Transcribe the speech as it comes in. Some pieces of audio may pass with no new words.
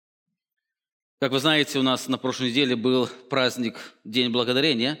Как вы знаете, у нас на прошлой неделе был праздник День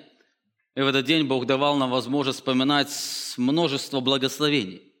Благодарения, и в этот день Бог давал нам возможность вспоминать множество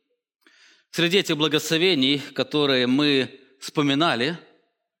благословений. Среди этих благословений, которые мы вспоминали,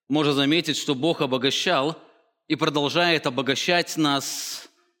 можно заметить, что Бог обогащал и продолжает обогащать нас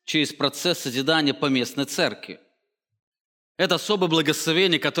через процесс созидания поместной церкви. Это особое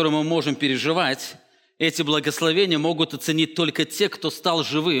благословение, которое мы можем переживать. Эти благословения могут оценить только те, кто стал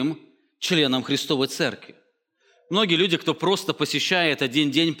живым членом Христовой Церкви. Многие люди, кто просто посещает один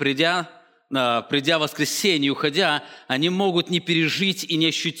день, придя в воскресенье и уходя, они могут не пережить и не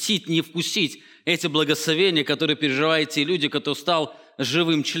ощутить, не вкусить эти благословения, которые переживают те люди, кто стал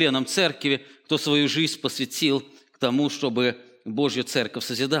живым членом Церкви, кто свою жизнь посвятил к тому, чтобы Божья Церковь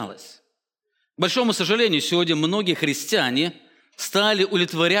созидалась. К большому сожалению, сегодня многие христиане стали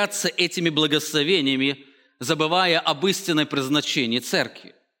удовлетворяться этими благословениями, забывая об истинном предназначении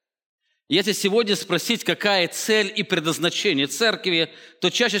Церкви. Если сегодня спросить, какая цель и предназначение Церкви, то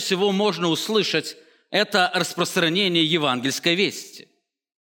чаще всего можно услышать это распространение евангельской вести.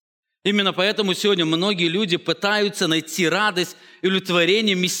 Именно поэтому сегодня многие люди пытаются найти радость и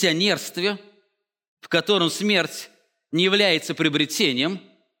удовлетворение в миссионерстве, в котором смерть не является приобретением,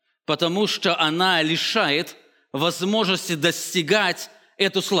 потому что она лишает возможности достигать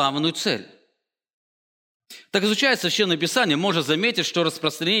эту славную цель. Так, изучая Священное Писание, можно заметить, что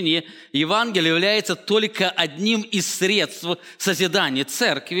распространение Евангелия является только одним из средств созидания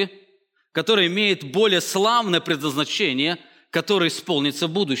Церкви, которое имеет более славное предназначение, которое исполнится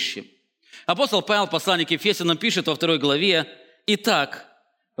в будущем. Апостол Павел, посланник к Ефесянам, пишет во 2 главе: «Итак,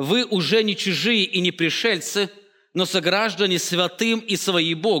 вы уже не чужие и не пришельцы, но сограждане святым и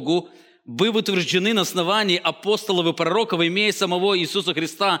свои Богу, вы утверждены на основании апостолов и пророков, имея самого Иисуса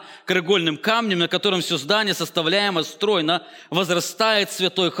Христа краеугольным камнем, на котором все здание, составляемое стройно, возрастает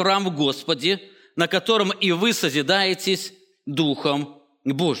святой храм в Господе, на котором и вы созидаетесь Духом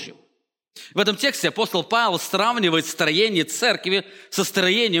Божьим». В этом тексте апостол Павел сравнивает строение церкви со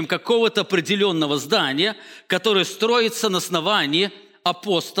строением какого-то определенного здания, которое строится на основании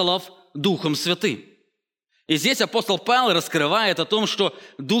апостолов Духом Святым. И здесь апостол Павел раскрывает о том, что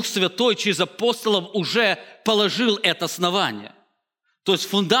Дух Святой через апостолов уже положил это основание. То есть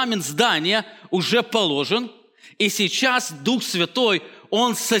фундамент здания уже положен, и сейчас Дух Святой,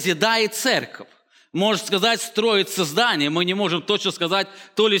 Он созидает церковь. Можно сказать, строится здание. Мы не можем точно сказать,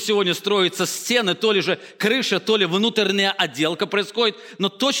 то ли сегодня строятся стены, то ли же крыша, то ли внутренняя отделка происходит. Но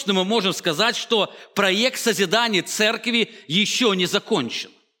точно мы можем сказать, что проект созидания церкви еще не закончен.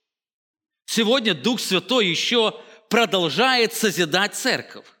 Сегодня Дух Святой еще продолжает созидать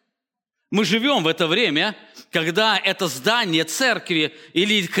церковь. Мы живем в это время, когда это здание церкви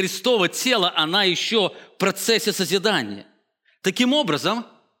или Христово тело, она еще в процессе созидания. Таким образом,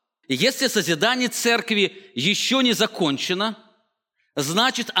 если созидание церкви еще не закончено,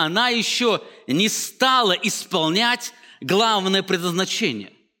 значит, она еще не стала исполнять главное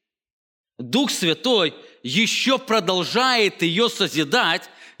предназначение. Дух Святой еще продолжает ее созидать,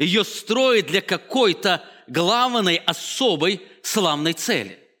 ее строить для какой-то главной, особой, славной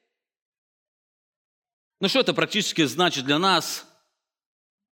цели. Но что это практически значит для нас?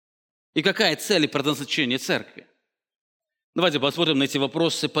 И какая цель и предназначение церкви? Давайте посмотрим на эти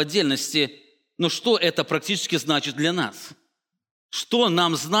вопросы по отдельности. Но что это практически значит для нас? Что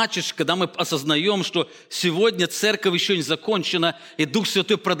нам значит, когда мы осознаем, что сегодня церковь еще не закончена, и Дух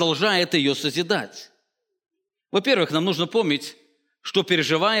Святой продолжает ее созидать? Во-первых, нам нужно помнить, что,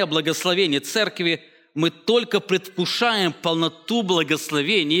 переживая благословение церкви, мы только предвкушаем полноту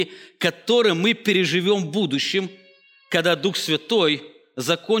благословений, которые мы переживем в будущем, когда Дух Святой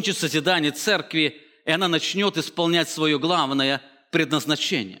закончит созидание церкви, и она начнет исполнять свое главное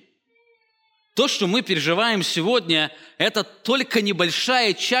предназначение. То, что мы переживаем сегодня, это только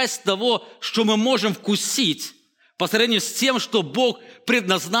небольшая часть того, что мы можем вкусить по сравнению с тем, что Бог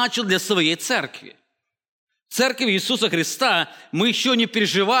предназначил для своей церкви. В церкви Иисуса Христа мы еще не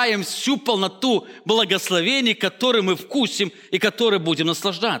переживаем всю полноту благословений, которые мы вкусим и которые будем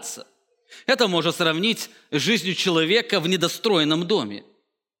наслаждаться. Это можно сравнить с жизнью человека в недостроенном доме.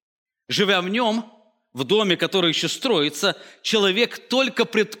 Живя в нем, в доме, который еще строится, человек только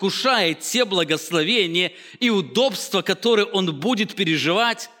предвкушает те благословения и удобства, которые он будет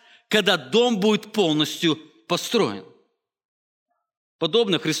переживать, когда дом будет полностью построен.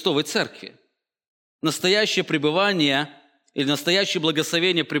 Подобно Христовой Церкви. Настоящее пребывание или настоящее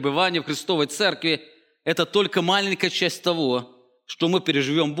благословение пребывания в Христовой Церкви – это только маленькая часть того, что мы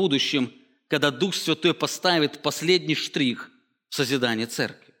переживем в будущем, когда Дух Святой поставит последний штрих в созидании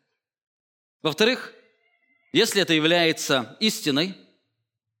Церкви. Во-вторых, если это является истиной,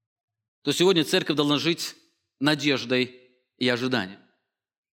 то сегодня церковь должна жить надеждой и ожиданием.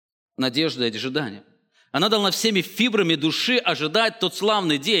 Надеждой и ожиданием. Она должна всеми фибрами души ожидать тот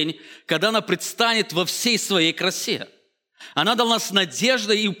славный день, когда она предстанет во всей своей красе. Она должна с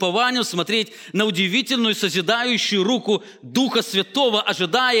надеждой и упованием смотреть на удивительную созидающую руку Духа Святого,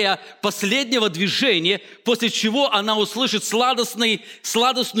 ожидая последнего движения, после чего она услышит сладостную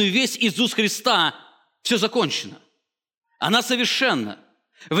весть из уст Христа. Все закончено. Она совершенна.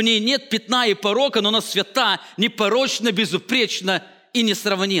 В ней нет пятна и порока, но она свята, непорочна, безупречна и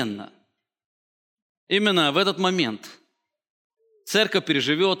несравненна. Именно в этот момент церковь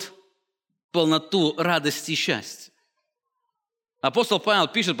переживет полноту радости и счастья. Апостол Павел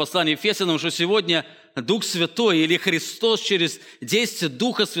пишет в послании Ефесянам, что сегодня Дух Святой или Христос через действие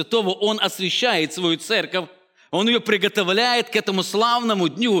Духа Святого, Он освящает свою церковь, Он ее приготовляет к этому славному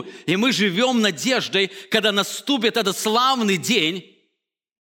дню, и мы живем надеждой, когда наступит этот славный день,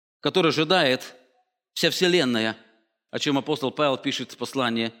 который ожидает вся вселенная, о чем апостол Павел пишет в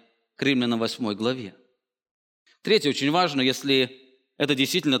послании к Римлянам 8 главе. Третье, очень важно, если это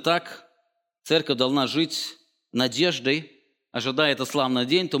действительно так, церковь должна жить надеждой, ожидая этот славный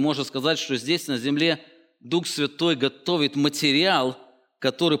день, то можно сказать, что здесь на земле Дух Святой готовит материал,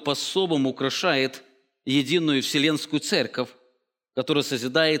 который по-особому украшает единую вселенскую церковь, которая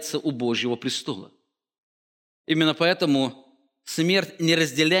созидается у Божьего престола. Именно поэтому смерть не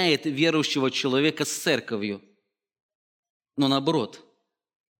разделяет верующего человека с церковью, но наоборот,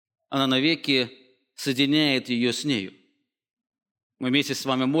 она навеки соединяет ее с нею. Мы вместе с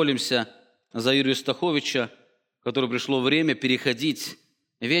вами молимся за Юрия Стаховича, которому пришло время переходить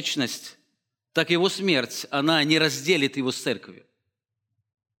в вечность, так его смерть, она не разделит его с церковью.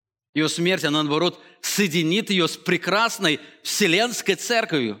 Его смерть, она, наоборот, соединит ее с прекрасной вселенской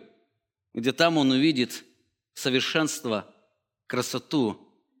церковью, где там он увидит совершенство,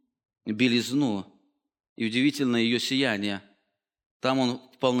 красоту, белизну и удивительное ее сияние. Там он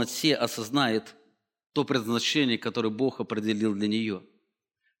в полноте осознает то предназначение, которое Бог определил для нее.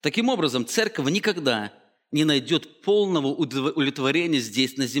 Таким образом, церковь никогда не найдет полного удовлетворения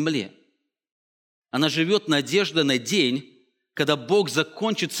здесь, на земле. Она живет надеждой на день, когда Бог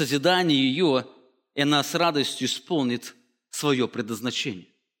закончит созидание ее, и она с радостью исполнит свое предназначение.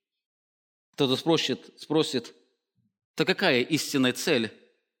 Кто-то спросит, то какая истинная цель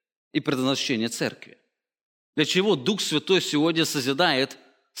и предназначение церкви? Для чего Дух Святой сегодня созидает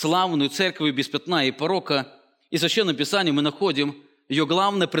славную церковь без пятна и порока? И в Священном Писании мы находим ее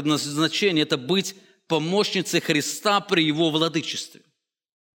главное предназначение – это быть помощницей Христа при Его владычестве.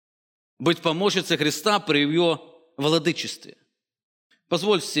 Быть помощницей Христа при Его владычестве.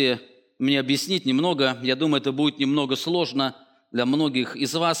 Позвольте мне объяснить немного. Я думаю, это будет немного сложно для многих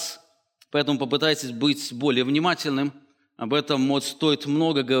из вас, поэтому попытайтесь быть более внимательным. Об этом, может, стоит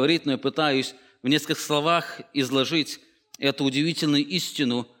много говорить, но я пытаюсь в нескольких словах изложить эту удивительную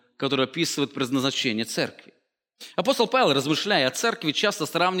истину, которая описывает предназначение церкви. Апостол Павел, размышляя о церкви, часто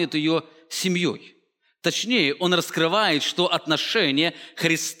сравнивает ее с семьей. Точнее, он раскрывает, что отношение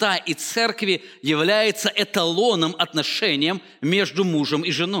Христа и церкви является эталоном отношением между мужем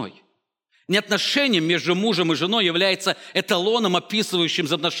и женой. Не отношением между мужем и женой является эталоном,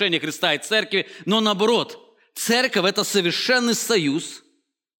 описывающим отношения Христа и церкви, но наоборот, церковь – это совершенный союз,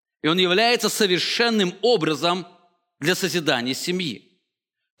 и он является совершенным образом для созидания семьи.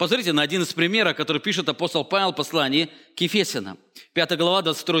 Посмотрите на один из примеров, который пишет апостол Павел в послании к Ефесянам. 5 глава,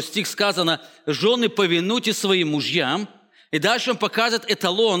 22 стих сказано: «Жены, повинуйтесь своим мужьям». И дальше он показывает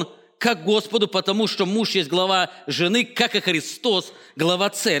эталон как Господу, потому что муж есть глава жены, как и Христос,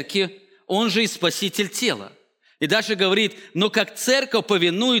 глава церкви, он же и спаситель тела. И дальше говорит: «Но как церковь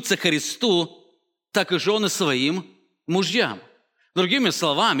повинуется Христу, так и жены своим мужьям». Другими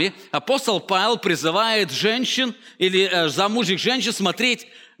словами, апостол Павел призывает женщин или замужних женщин смотреть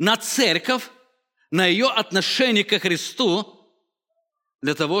на церковь, на ее отношение ко Христу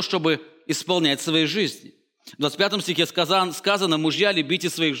для того, чтобы исполнять свои жизни. В 25 стихе сказано: «Мужья, любите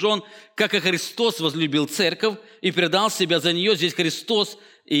своих жен, как и Христос возлюбил церковь и предал себя за нее». Здесь Христос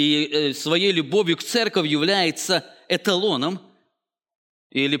и своей любовью к церкви является эталоном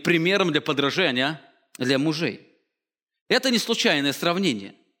или примером для подражания для мужей. Это не случайное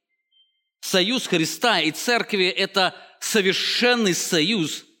сравнение. Союз Христа и церкви – это совершенный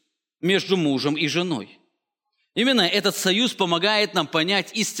союз между мужем и женой. Именно этот союз помогает нам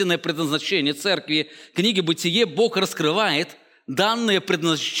понять истинное предназначение церкви. В книге «Бытие» Бог раскрывает данное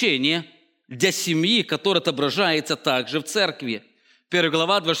предназначение для семьи, которое отображается также в церкви. 1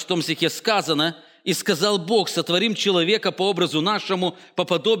 глава, 26 стихе сказано: «И сказал Бог, сотворим человека по образу нашему, по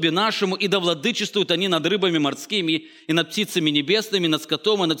подобию нашему, и да владычествуют они над рыбами морскими, и над птицами небесными, и над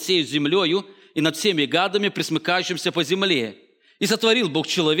скотом, и над всей землею, и над всеми гадами, пресмыкающимся по земле. И сотворил Бог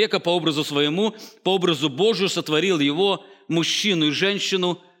человека по образу своему, по образу Божию сотворил его, мужчину и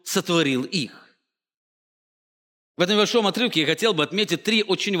женщину сотворил их». В этом небольшом отрывке я хотел бы отметить 3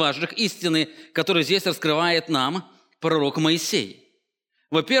 очень важных истины, которые здесь раскрывает нам пророк Моисей.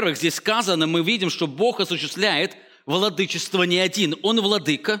 Во-первых, здесь сказано, мы видим, что Бог осуществляет владычество не один. Он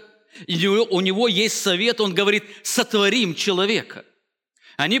владыка, и у него есть совет, он говорит: «Сотворим человека».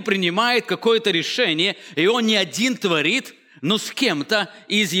 Они принимают какое-то решение, и он не один творит, но с кем-то.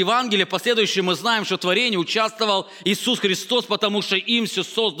 И из Евангелия последующего мы знаем, что в творении участвовал Иисус Христос, потому что им все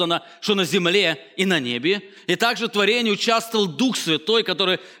создано, что на земле и на небе. И также в творении участвовал Дух Святой,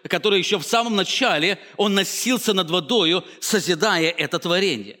 который еще в самом начале, он носился над водою, созидая это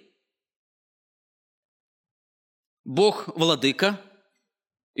творение. Бог владыка,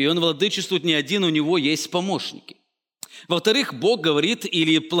 и он владычествует не один, у него есть помощники. Во-вторых, Бог говорит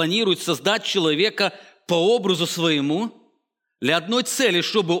или планирует создать человека по образу своему, для одной цели,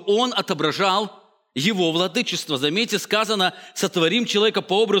 чтобы он отображал его владычество. Заметьте, сказано: «Сотворим человека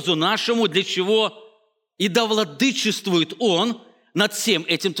по образу нашему». Для чего? «И да владычествует он над всем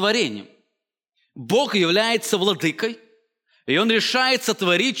этим творением». Бог является владыкой, и он решает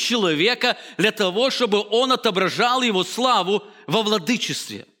сотворить человека для того, чтобы он отображал его славу во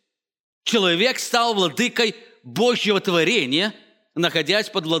владычестве. Человек стал владыкой Божьего творения,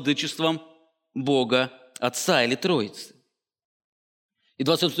 находясь под владычеством Бога Отца или Троицы. И в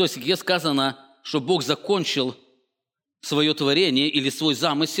 26 стихе сказано, что Бог закончил свое творение или свой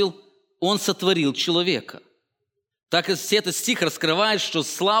замысел, Он сотворил человека. Так этот стих раскрывает, что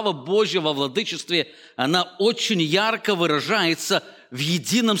слава Божья во владычестве, она очень ярко выражается в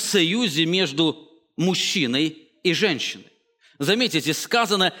едином союзе между мужчиной и женщиной. Заметьте, здесь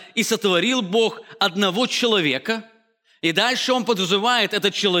сказано: «И сотворил Бог одного человека». И дальше он подразумевает,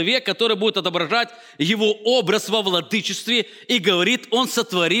 этот человек, который будет отображать его образ во владычестве, и говорит, он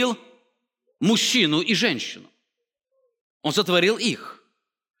сотворил мужчину и женщину. Он сотворил их.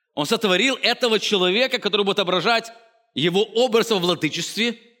 Он сотворил этого человека, который будет отображать его образ во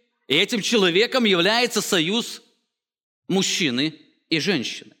владычестве, и этим человеком является союз мужчины и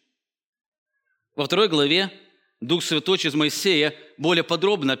женщины. Во 2 главе Дух Святой через Моисея более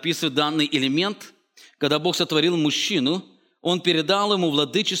подробно описывает данный элемент. Когда Бог сотворил мужчину, Он передал ему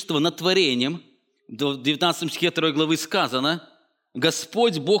владычество над творением. В 19 стихе 2 главы сказано: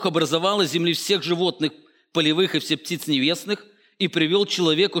 «Господь Бог образовал из земли всех животных полевых и всех птиц небесных и привел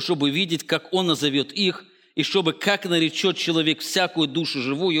человеку, чтобы видеть, как он назовет их, и чтобы, как наречет человек всякую душу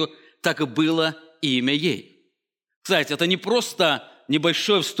живую, так и было имя ей». Кстати, это не просто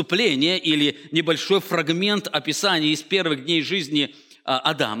небольшое вступление или небольшой фрагмент описания из первых дней жизни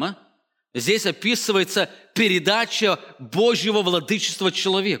Адама. Здесь описывается передача Божьего владычества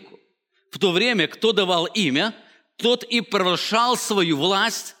человеку. В то время, кто давал имя, тот и провозглашал свою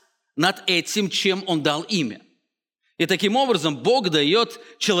власть над этим, чем он дал имя. И таким образом Бог дает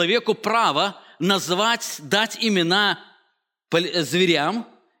человеку право дать имена зверям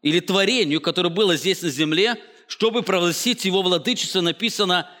или творению, которое было здесь на земле, чтобы провозгласить его владычество.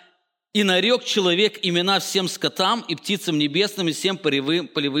 Написано: «И нарек человек имена всем скотам и птицам небесным, и всем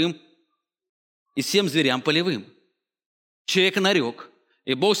полевым, и всем зверям полевым». Человек нарек.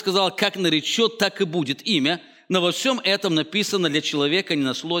 И Бог сказал, как наречет, так и будет имя. Но во всем этом написано, для человека не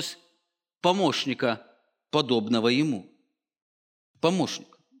нашлось помощника, подобного ему. Помощник.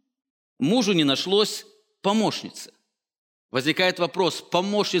 Мужу не нашлось помощницы. Возникает вопрос: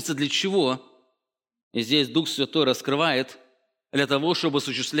 помощница для чего? И здесь Дух Святой раскрывает: для того, чтобы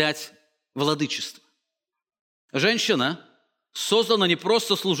осуществлять владычество. Женщина создана не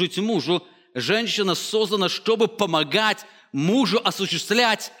просто служить мужу, женщина создана, чтобы помогать мужу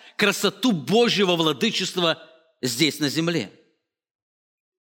осуществлять красоту Божьего владычества здесь, на земле.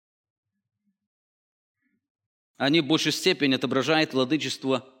 Они в большей степени отображают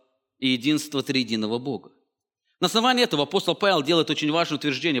владычество и единство триединого Бога. На основании этого апостол Павел делает очень важное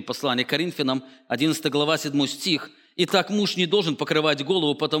утверждение послания к Коринфянам, 11 глава, 7 стих. «Итак, муж не должен покрывать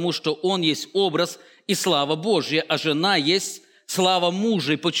голову, потому что он есть образ и слава Божья, а жена есть слава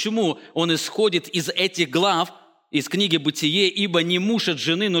мужа». И почему он исходит из этих глав, из книги «Бытие»? «Ибо не муж от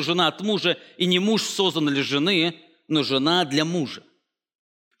жены, но жена от мужа, и не муж создан для жены, но жена для мужа».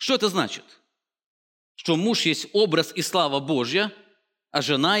 Что это значит? Что муж есть образ и слава Божья, а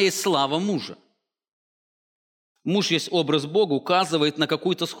жена есть слава мужа. Муж есть образ Бога, указывает на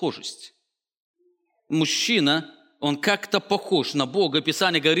какую-то схожесть. Мужчина, он как-то похож на Бога.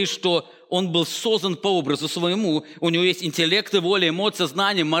 Писание говорит, что он был создан по образу своему. У него есть интеллект, и воля, эмоции,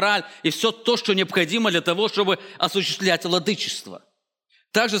 знание, мораль и все то, что необходимо для того, чтобы осуществлять владычество.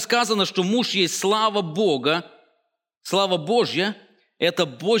 Также сказано, что муж есть слава Бога, слава Божья – это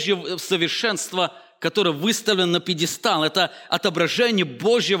Божье совершенство, которое выставлено на пьедестал. Это отображение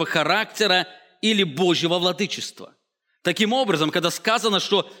Божьего характера или Божьего владычества. Таким образом, когда сказано,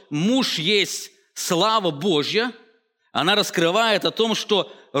 что муж есть слава Божья, она раскрывает о том,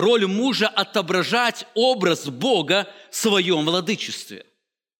 что роль мужа – отображать образ Бога в своем владычестве.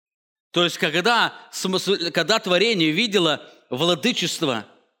 То есть, когда творение видело владычество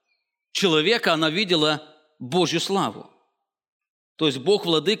человека, она видела Божью славу. То есть,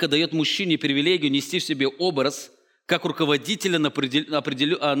 Бог-владыка дает мужчине привилегию нести в себе образ как руководителя,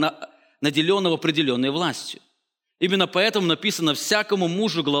 наделенного определенной властью. Именно поэтому написано «всякому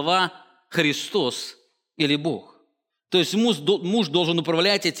мужу глава Христос или Бог». То есть муж должен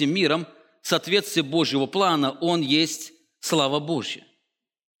управлять этим миром в соответствии Божьего плана. Он есть слава Божья.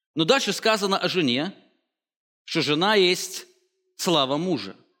 Но дальше сказано о жене, что жена есть слава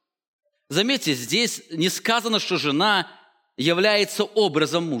мужа. Заметьте, здесь не сказано, что жена является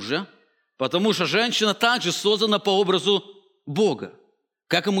образом мужа, потому что женщина также создана по образу Бога,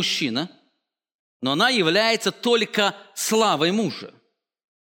 как и мужчина, но она является только славой мужа.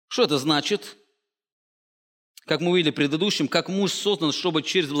 Что это значит? Как мы увидели в предыдущем, как муж создан, чтобы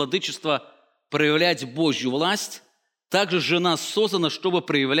через владычество проявлять Божью власть, также жена создана, чтобы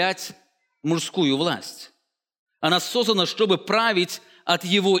проявлять мужскую власть. Она создана, чтобы править от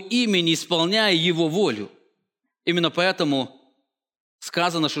Его имени, исполняя Его волю. Именно поэтому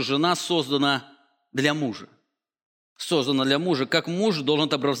сказано, что жена создана для мужа. Создана для мужа. Как муж должен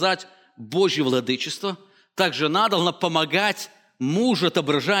отображать Божье владычество, так жена должна помогать мужу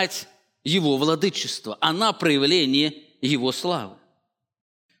отображать Его владычество. Она проявление Его славы.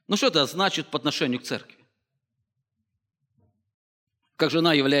 Ну что это значит по отношению к церкви? Как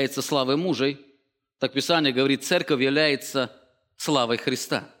жена является славой мужа, так Писание говорит, церковь является славой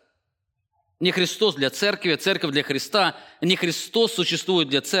Христа. Не Христос для церкви, а церковь для Христа. Не Христос существует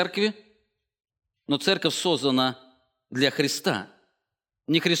для церкви, но церковь создана для Христа.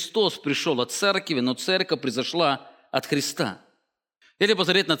 Не Христос пришел от церкви, но церковь произошла от Христа. Если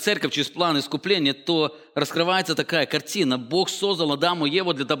посмотреть на церковь через план искупления, то раскрывается такая картина. Бог создал Адама и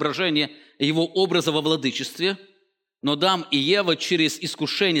Еву для отображения Его образа во владычестве, но Адам и Ева через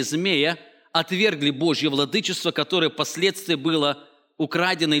искушение змея отвергли Божье владычество, которое впоследствии было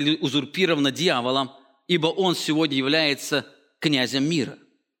украдено или узурпировано дьяволом, ибо он сегодня является князем мира.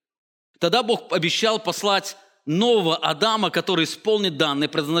 Тогда Бог обещал послать нового Адама, который исполнит данное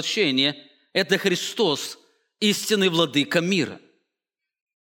предназначение. Это Христос, истинный владыка мира.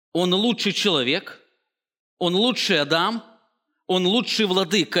 Он лучший человек, он лучший Адам, он лучший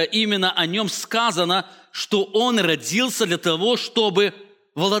владыка. Именно о нем сказано, что он родился для того, чтобы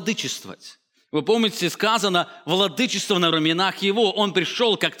владычествовать. Вы помните, сказано, владычество на раменах его. Он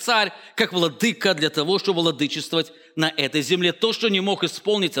пришел как царь, как владыка для того, чтобы владычествовать на этой земле. То, что не мог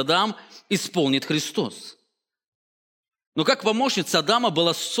исполнить Адам, исполнит Христос. Но как помощница Адама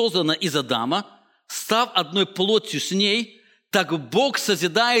была создана из Адама, став одной плотью с ней, так Бог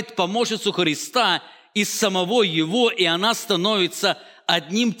созидает помощницу Христа из самого Его, и она становится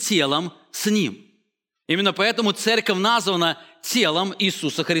одним телом с Ним. Именно поэтому церковь названа телом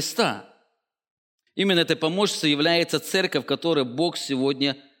Иисуса Христа. Именно этой помощницей является церковь, которую Бог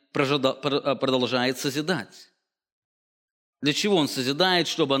сегодня продолжает созидать. Для чего Он созидает?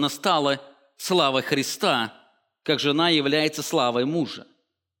 Чтобы она стала славой Христа, как жена является славой мужа.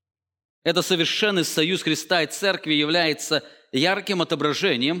 Это совершенный союз Христа и церкви является ярким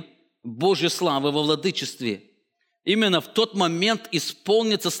отображением Божьей славы во владычестве. Именно в тот момент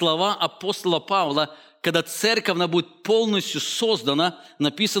исполнятся слова апостола Павла, когда церковь она будет полностью создана,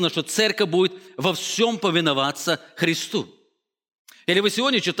 написано, что церковь будет во всем повиноваться Христу. Или вы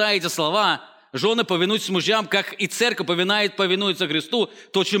сегодня читаете слова «жены, повинуйтесь мужьям, как и церковь повинуется Христу»,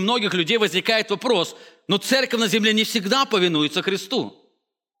 то очень многих людей возникает вопрос, но церковь на земле не всегда повинуется Христу.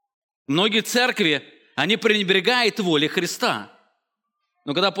 Многие церкви, они пренебрегают волей Христа.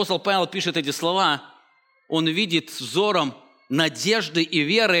 Но когда апостол Павел пишет эти слова, он видит взором надежды и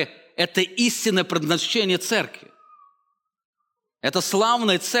веры это истинное предназначение церкви. Это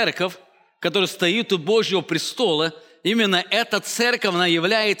славная церковь, которая стоит у Божьего престола. Именно эта церковь, она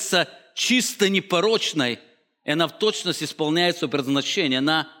является чисто непорочной, и она в точности исполняет свое предназначение.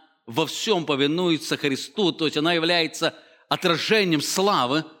 Она во всем повинуется Христу, то есть она является отражением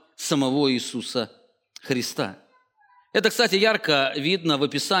славы самого Иисуса Христа. Это, кстати, ярко видно в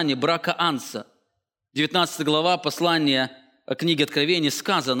описании брака Анса. 19 глава послания книги Откровения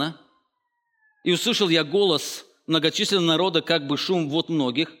сказано, И услышал я голос многочисленного народа, как бы шум вод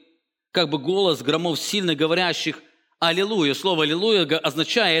многих, как бы голос громов сильных, говорящих «Аллилуйя». Слово «Аллилуйя»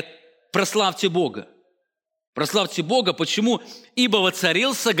 означает «прославьте Бога». Прославьте Бога. Почему? «Ибо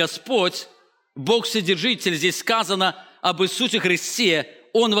воцарился Господь, Бог Вседержитель». Здесь сказано об Иисусе Христе.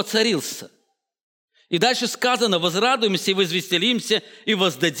 Он воцарился. И дальше сказано «возрадуемся и возвеселимся, и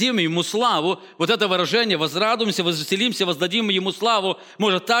воздадим Ему славу». Вот это выражение «возрадуемся, возвеселимся, воздадим Ему славу»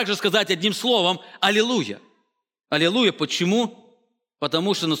 можно также сказать одним словом «Аллилуйя». Аллилуйя. Почему?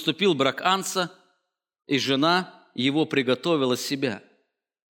 Потому что наступил брак Анса, и жена его приготовила себя.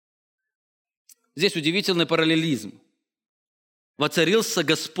 Здесь удивительный параллелизм. Воцарился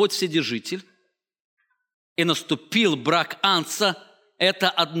Господь Вседержитель, и наступил брак Анса. Это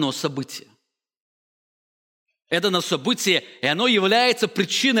одно событие. Это одно событие, и оно является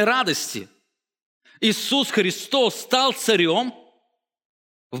причиной радости. Иисус Христос стал царем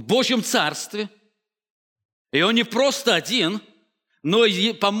в Божьем Царстве, и Он не просто один, но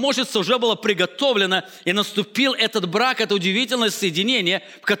и помощница уже была приготовлена, и наступил этот брак, это удивительное соединение,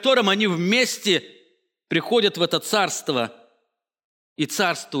 в котором они вместе приходят в это царство и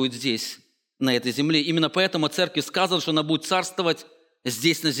царствуют здесь, на этой земле. Именно поэтому о церкви сказано, что она будет царствовать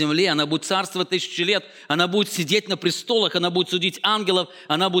здесь на земле, она будет царствовать 1000 лет, она будет сидеть на престолах, она будет судить ангелов,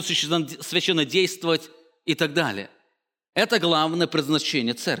 она будет священно действовать и так далее. Это главное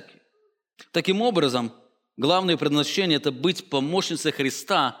предназначение церкви. Таким образом, главное предназначение – это быть помощницей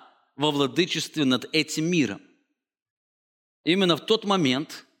Христа во владычестве над этим миром. Именно в тот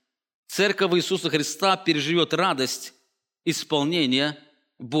момент церковь Иисуса Христа переживет радость исполнения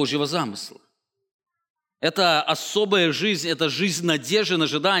Божьего замысла. Это особая жизнь, это жизнь надежды,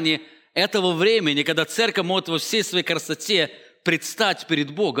 ожидания этого времени, когда церковь может во всей своей красоте предстать перед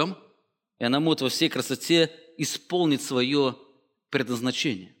Богом, и она может во всей красоте исполнить свое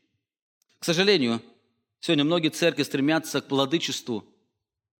предназначение. К сожалению, сегодня многие церкви стремятся к владычеству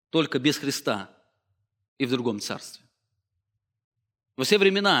только без Христа и в другом царстве. Во все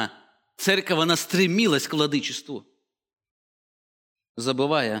времена церковь, она стремилась к владычеству,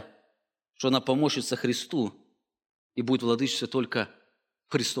 забывая, что она помощница Христу и будет владычествовать только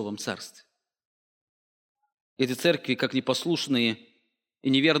в Христовом Царстве. Эти церкви, как непослушные и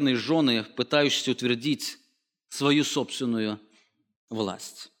неверные жены, пытающиеся утвердить свою собственную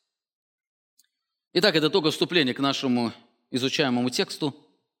власть. Итак, это только вступление к нашему изучаемому тексту.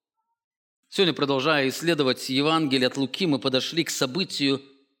 Сегодня, продолжая исследовать Евангелие от Луки, мы подошли к событию,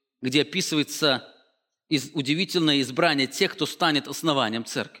 где описывается удивительное избрание тех, кто станет основанием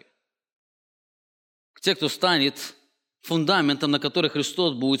церкви. Те, кто станет фундаментом, на который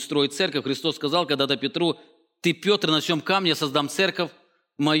Христос будет строить церковь. Христос сказал когда-то Петру: «Ты, Петр, на чем камне я создам церковь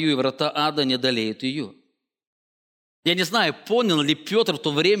мою, и врата ада не одолеют ее». Я не знаю, понял ли Петр в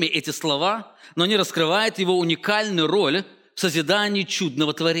то время эти слова, но они раскрывают его уникальную роль в созидании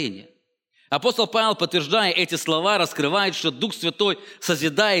чудного творения. Апостол Павел, подтверждая эти слова, раскрывает, что Дух Святой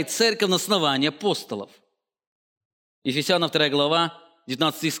созидает церковь на основании апостолов. Ефесянам 2 глава,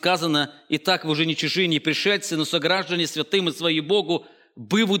 19 стих сказано: «Итак, вы уже не чужие, не пришельцы, но сограждане святым и свои Богу,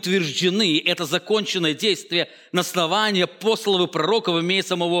 быв утверждены». Это законченное действие на основании апостолов и пророков, имея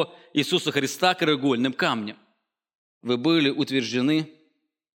самого Иисуса Христа краеугольным камнем. Вы были утверждены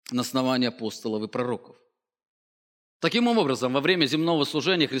на основании апостолов и пророков. Таким образом, во время земного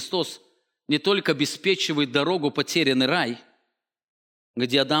служения Христос не только обеспечивает дорогу в потерянный рай,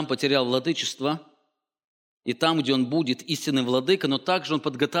 где Адам потерял владычество, и там, где он будет истинным владыкой, но также он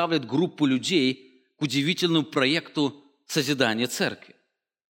подготавливает группу людей к удивительному проекту созидания церкви.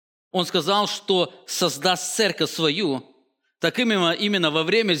 Он сказал, что создаст церковь свою. Так именно во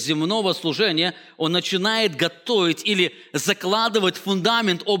время земного служения он начинает готовить или закладывать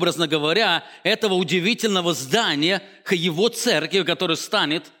фундамент, образно говоря, этого удивительного здания к его церкви, которая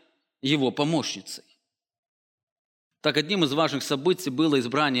станет его помощницей. Так, одним из важных событий было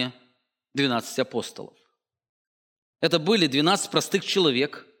избрание 12 апостолов. Это были 12 простых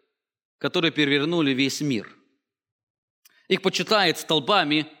человек, которые перевернули весь мир. Их почитают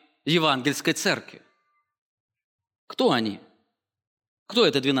столбами евангельской церкви. Кто они? Кто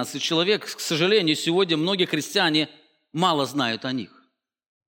это 12 человек? К сожалению, сегодня многие христиане мало знают о них.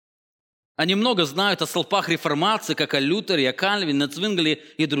 Они много знают о столпах реформации, как о Лютере, о Кальвине, о Цвингле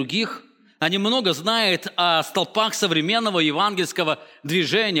и других. Они много знают о столпах современного евангельского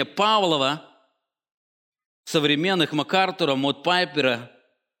движения Павлова, современных Макартура, Мот Пайпера,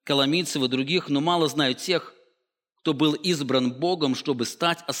 Коломийцева и других, но мало знают тех, кто был избран Богом, чтобы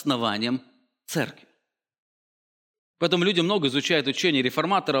стать основанием церкви. Поэтому люди много изучают учение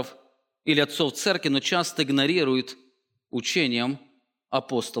реформаторов или отцов церкви, но часто игнорируют учением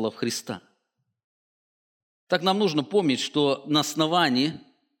апостолов Христа. Так нам нужно помнить, что на основании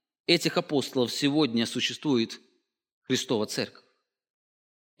этих апостолов сегодня существует Христова Церковь.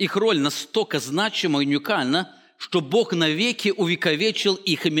 Их роль настолько значима и уникальна, что Бог навеки увековечил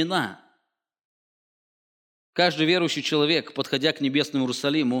их имена. Каждый верующий человек, подходя к небесному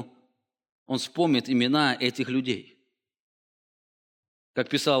Иерусалиму, он вспомнит имена этих людей. Как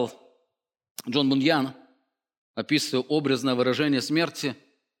писал Джон Буньян, описывая образное выражение смерти,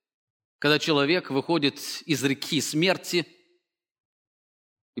 когда человек выходит из реки смерти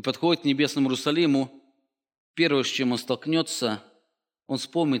и подходит к небесному Иерусалиму, первое, с чем он столкнется, он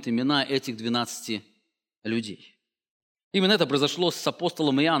вспомнит имена этих 12 людей. Именно это произошло с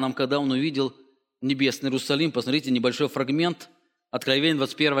апостолом Иоанном, когда он увидел небесный Иерусалим. Посмотрите, небольшой фрагмент. Откровение,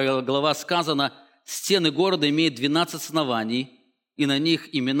 21 глава, сказано: «Стены города имеют 12 оснований, и на них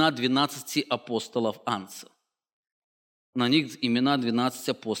имена 12 апостолов Анца». На них имена 12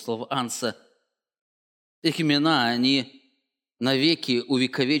 апостолов Анца. Их имена, они навеки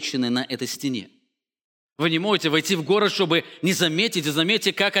увековечены на этой стене. Вы не можете войти в город, чтобы не заметить, и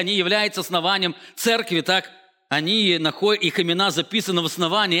заметьте, как они являются основанием церкви, так они находят, их имена записаны в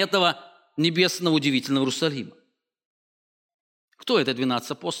основании этого небесного удивительного Иерусалима. Кто это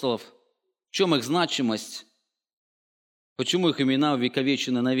 12 апостолов? В чем их значимость? Почему их имена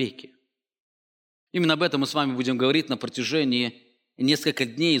увековечены навеки? Именно об этом мы с вами будем говорить на протяжении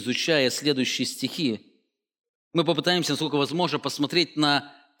нескольких дней, изучая следующие стихи. Мы попытаемся, насколько возможно, посмотреть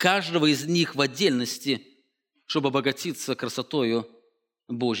на каждого из них в отдельности, чтобы обогатиться красотою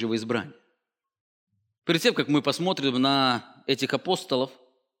Божьего избрания. Перед тем, как мы посмотрим на этих апостолов,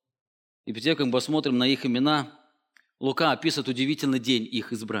 и перед тем, как мы посмотрим на их имена, Лука описывает удивительный день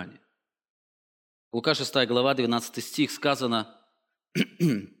их избрания. Лука 6 глава, 12 стих сказано: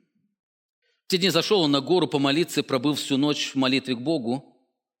 «В те дни зашел он на гору помолиться, и пробыв всю ночь в молитве к Богу.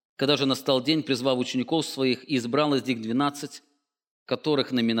 Когда же настал день, призвал учеников своих и избрал из них 12,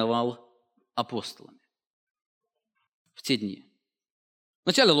 которых наименовал апостолами». В те дни.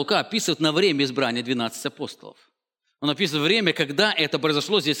 Вначале Лука описывает на время избрания 12 апостолов. Он описывает время, когда это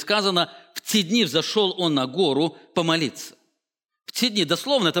произошло. Здесь сказано: «В те дни взошел он на гору помолиться». В те дни,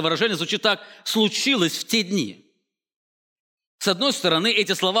 дословно это выражение звучит так: «случилось в те дни». С одной стороны,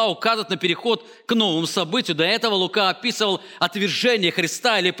 эти слова указывают на переход к новому событию. До этого Лука описывал отвержение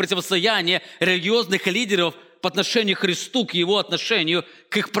Христа или противостояние религиозных лидеров по отношению к Христу, к его отношению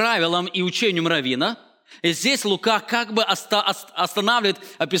к их правилам и учению раввина. И здесь Лука как бы останавливает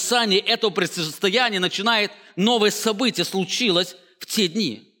описание этого противостояния, начинает новое событие, случилось в те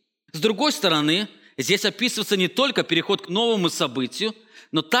дни. С другой стороны, здесь описывается не только переход к новому событию,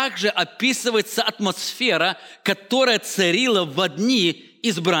 но также описывается атмосфера, которая царила в дни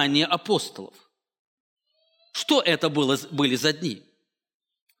избрания апостолов. Что это были за дни?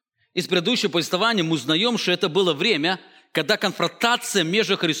 Из предыдущего повествования мы узнаем, что это было время, когда конфронтация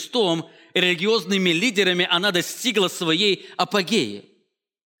между Христом и религиозными лидерами, она достигла своей апогеи.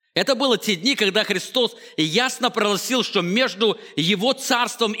 Это было те дни, когда Христос ясно прогласил, что между Его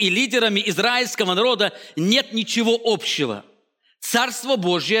царством и лидерами израильского народа нет ничего общего. Царство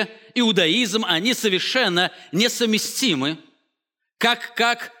Божье, иудаизм, они совершенно несовместимы.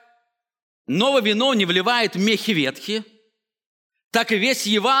 Как новое вино не вливает в мехи ветхие, так и весь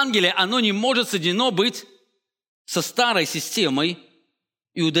Евангелие, оно не может соединено быть со старой системой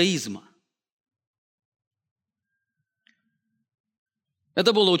иудаизма.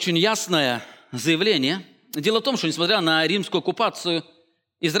 Это было очень ясное заявление. Дело в том, что, несмотря на римскую оккупацию,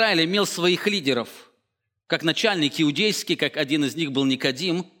 Израиль имел своих лидеров, как начальники иудейские, как один из них был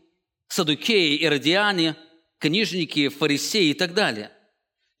Никодим, саддукеи, иродиане, книжники, фарисеи и так далее.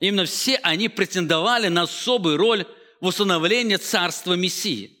 Именно все они претендовали на особую роль в установлении царства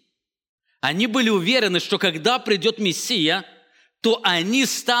Мессии. Они были уверены, что когда придет Мессия, то они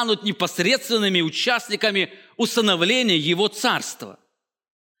станут непосредственными участниками установления Его царства.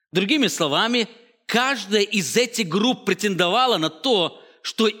 Другими словами, каждая из этих групп претендовала на то,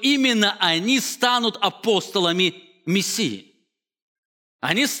 что именно они станут апостолами Мессии.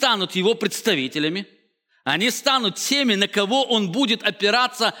 Они станут Его представителями, они станут теми, на кого Он будет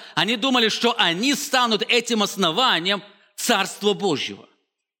опираться. Они думали, что они станут этим основанием Царства Божьего.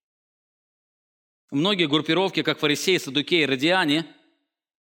 Многие группировки, как фарисеи, саддукеи, иродиане,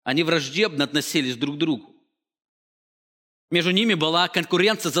 они враждебно относились друг к другу. Между ними была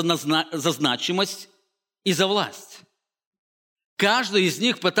конкуренция за значимость и за власть. Каждый из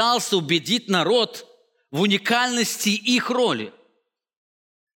них пытался убедить народ в уникальности их роли.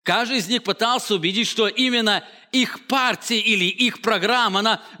 Каждый из них пытался убедить, что именно их партия или их программа,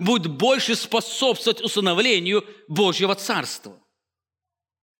 она будет больше способствовать установлению Божьего Царства.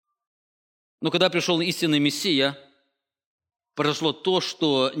 Но когда пришел истинный Мессия, произошло то,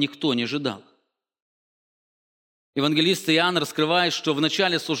 что никто не ожидал. Евангелист Иоанн раскрывает, что в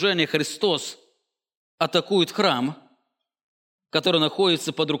начале служения Христос атакует храм, который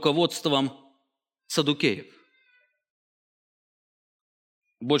находится под руководством саддукеев.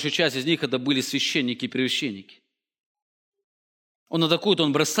 Большая часть из них это были священники и первосвященники. Он атакует,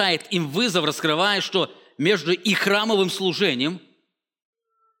 он бросает им вызов, раскрывая, что между их храмовым служением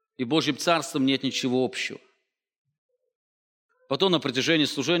и Божьим Царством нет ничего общего. Потом на протяжении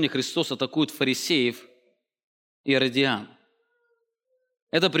служения Христос атакует фарисеев и иродиан.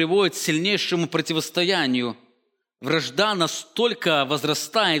 Это приводит к сильнейшему противостоянию. Вражда настолько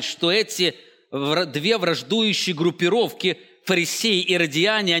возрастает, что эти две враждующие группировки, фарисеи и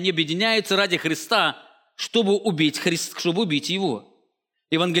иродиане, они объединяются ради Христа, чтобы убить Его.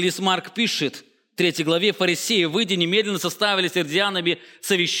 Евангелист Марк пишет, в 3 главе: «Фарисеи, выйдя, немедленно составили с иродианами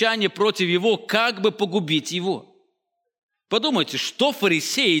совещание против Его, как бы погубить Его». Подумайте, что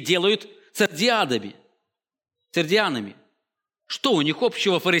фарисеи делают с иродианами? Что у них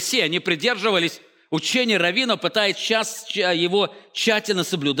общего фарисеи? Они придерживались учения раввина, пытаясь его тщательно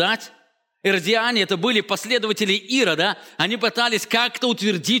соблюдать. Иродиане – это были последователи Ирода. Они пытались как-то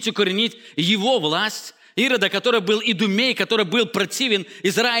утвердить, укоренить его власть. Ирода, который был идумей, который был противен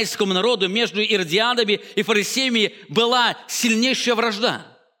израильскому народу, между иродианами и фарисеями была сильнейшая вражда.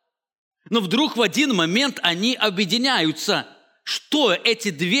 Но вдруг в один момент они объединяются. Что эти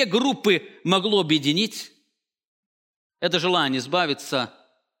две группы могло объединить? Это желание избавиться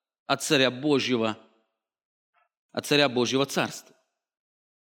от Царя Божьего Царства.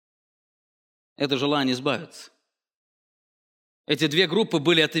 Это желание избавиться. Эти две группы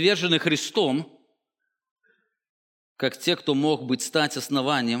были отвержены Христом, как те, кто мог стать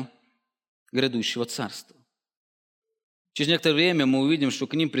основанием грядущего царства. Через некоторое время мы увидим, что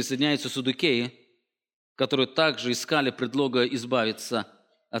к ним присоединяются саддукеи, которые также искали предлога избавиться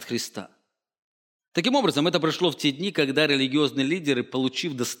от Христа. Таким образом, это прошло в те дни, когда религиозные лидеры,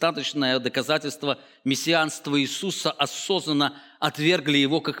 получив достаточное доказательство мессианства Иисуса, осознанно отвергли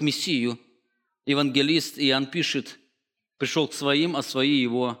Его как Мессию. Евангелист Иоанн пишет: «Пришел к своим, а свои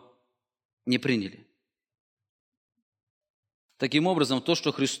Его не приняли». Таким образом, то,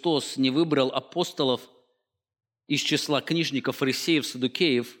 что Христос не выбрал апостолов из числа книжников, фарисеев,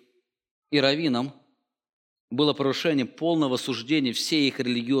 саддукеев и раввинов, было порушением полного суждения всей их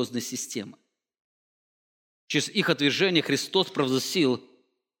религиозной системы. Через их отвержение Христос провозгласил,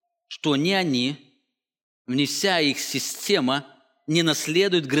 что ни они, ни вся их система не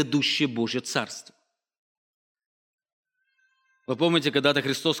наследуют грядущее Божье Царство. Вы помните, когда-то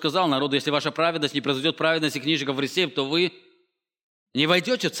Христос сказал народу: если ваша праведность не произойдет праведности книжников, фарисеев, то вы не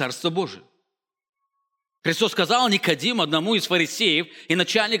войдете в Царство Божие. Христос сказал Никодиму, одному из фарисеев и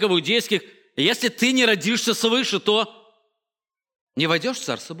начальников иудейских: если ты не родишься свыше, то не войдешь в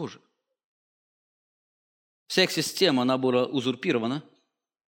Царство Божие. Вся их система, она была узурпирована.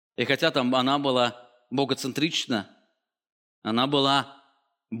 И хотя там она была богоцентрична, она была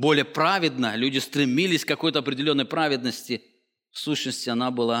более праведна, люди стремились к какой-то определенной праведности, в сущности,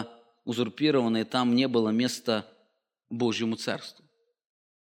 она была узурпирована, и там не было места Божьему Царству.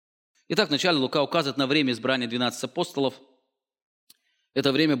 Итак, вначале Лука указывает на время избрания 12 апостолов.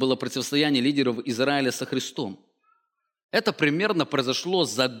 Это время было противостояние лидеров Израиля со Христом. Это примерно произошло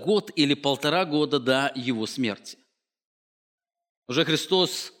за год или 1,5 года до Его смерти. Уже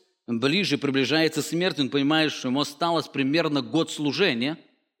Христос ближе приближается к смерти, он понимает, что ему осталось примерно год служения.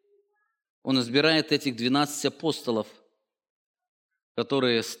 Он избирает этих 12 апостолов,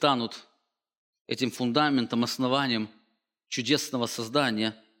 которые станут этим фундаментом, основанием чудесного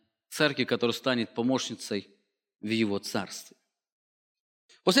создания церкви, которая станет помощницей в Его Царстве.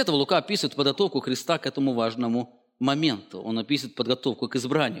 После этого Лука описывает подготовку Христа к этому важному моменту. Он описывает подготовку к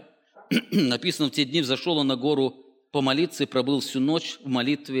избранию. Написано: в те дни взошел он на гору помолиться и пробыл всю ночь в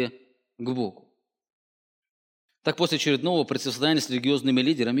молитве к Богу. Так, после очередного противостояния с религиозными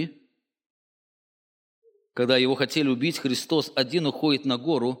лидерами, когда его хотели убить, Христос один уходит на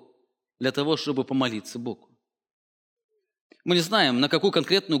гору для того, чтобы помолиться Богу. Мы не знаем, на какую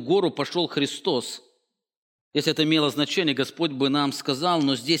конкретную гору пошел Христос. Если это имело значение, Господь бы нам сказал,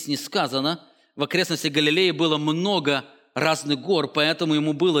 но здесь не сказано. В окрестностях Галилеи было много разных гор, поэтому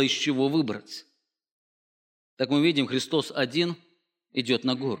ему было из чего выбрать. Так мы видим, Христос один идет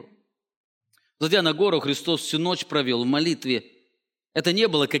на гору. Зайдя на гору, Христос всю ночь провел в молитве. Это не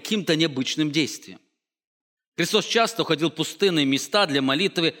было каким-то необычным действием. Христос часто ходил в пустынные места для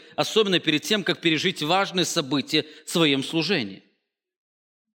молитвы, особенно перед тем, как пережить важные события в своем служении.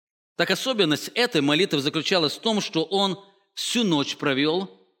 Так особенность этой молитвы заключалась в том, что Он всю ночь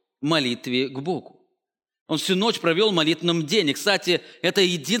провел молитве к Богу. Он всю ночь провел в молитвенном дне. И, кстати, это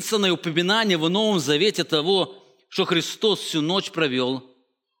единственное упоминание в Новом Завете того, что Христос всю ночь провел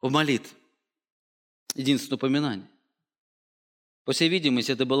в молитве. Единственное упоминание. По всей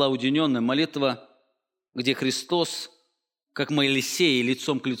видимости, это была уединенная молитва, где Христос, как Моисей,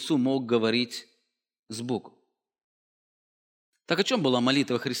 лицом к лицу мог говорить с Богом. Так о чем была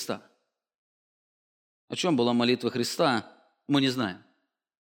молитва Христа? О чем была молитва Христа, мы не знаем.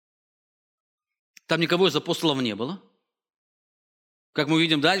 Там никого из апостолов не было. Как мы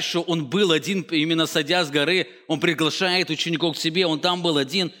видим дальше, он был один, именно сойдя с горы, он приглашает учеников к себе, он там был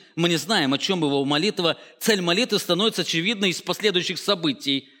один. Мы не знаем, о чем его молитва. Цель молитвы становится очевидной из последующих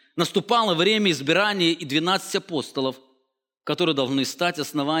событий. Наступало время избрания и 12 апостолов, которые должны стать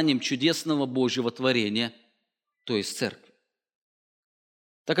основанием чудесного Божьего творения, то есть церкви.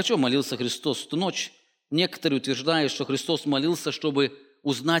 Так о чем молился Христос в ту ночь? Некоторые утверждают, что Христос молился, чтобы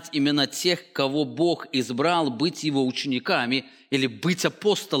узнать именно тех, кого Бог избрал быть Его учениками, или быть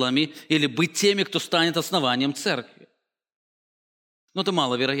апостолами, или быть теми, кто станет основанием церкви. Но это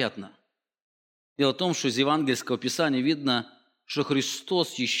маловероятно. Дело в том, что из евангельского писания видно, что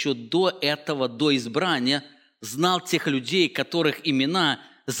Христос еще до этого, до избрания, знал тех людей, которых имена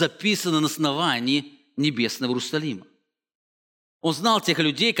записаны на основании небесного Иерусалима. Он знал тех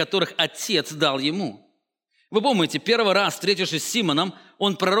людей, которых Отец дал Ему. Вы помните, первый раз, встретившись с Симоном,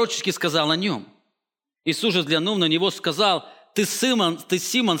 он пророчески сказал о нем. Иисус же, взглянув на него, сказал: ты Симон,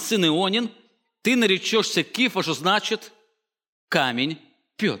 сын Ионин, ты наречешься Кифа, что значит камень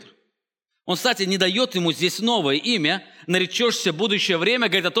Петр. Он, кстати, не дает ему здесь новое имя, наречешься будущее время,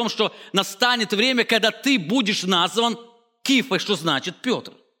 говорит о том, что настанет время, когда ты будешь назван Кифой, что значит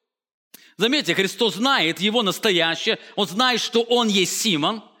Петр. Заметьте, Христос знает его настоящее, он знает, что он есть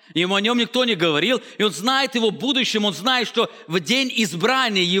Симон, ему о нем никто не говорил, и он знает его будущем, он знает, что в день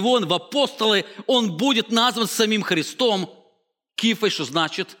избрания его в апостолы он будет назван самим Христом Кифой, что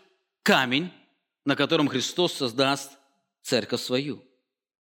значит камень, на котором Христос создаст церковь свою.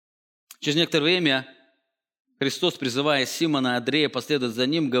 Через некоторое время Христос, призывая Симона и Андрея последовать за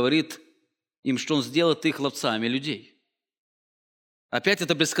ним, говорит им, что он сделает их ловцами людей. Опять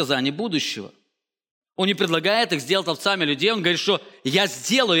это предсказание будущего. Он не предлагает их сделать ловцами людей, он говорит, что я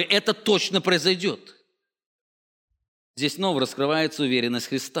сделаю, это точно произойдет. Здесь снова раскрывается уверенность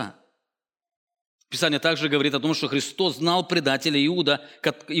Христа. Писание также говорит о том, что Христос знал предателя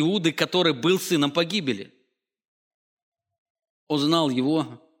Иуды, который был сыном погибели. Он знал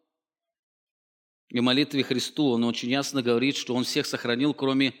его, и в молитве Христу он очень ясно говорит, что он всех сохранил,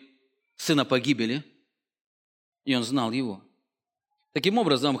 кроме сына погибели, и он знал его. Таким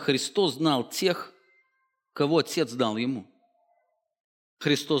образом, Христос знал тех, кого Отец дал ему.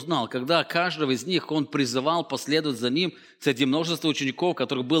 Христос знал, когда каждого из них он призывал последовать за ним, среди множества учеников,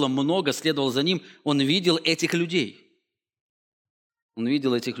 которых было много, следовал за ним, он видел этих людей. Он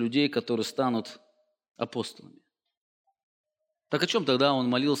видел этих людей, которые станут апостолами. Так о чем тогда он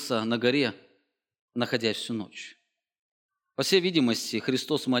молился на горе, находясь всю ночь? По всей видимости,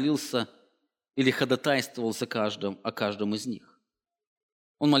 Христос молился или ходатайствовал о каждом из них.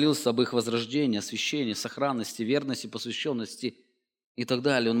 Он молился об их возрождении, освящении, сохранности, верности, посвященности и так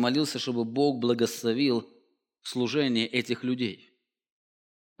далее. Он молился, чтобы Бог благословил служение этих людей.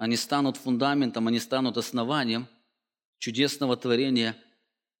 Они станут фундаментом, они станут основанием чудесного творения,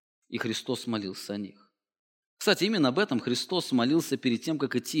 и Христос молился о них. Кстати, именно об этом Христос молился перед тем,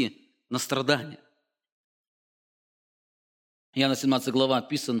 как идти на страдания. Иоанна 17 глава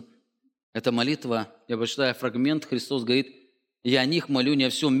описан эта молитва. Я прочитаю фрагмент. Христос говорит: «Я о них молю, не о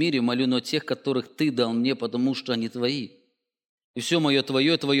всем мире молю, но о тех, которых Ты дал мне, потому что они Твои. И все мое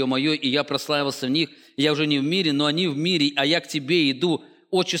Твое, Твое мое, и я прославился в них. И я уже не в мире, но они в мире, а я к Тебе иду.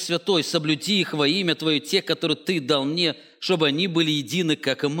 Отче Святой, соблюди их во имя Твое, тех, которые Ты дал мне, чтобы они были едины,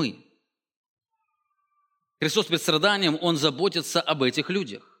 как и мы». Христос перед страданием, Он заботится об этих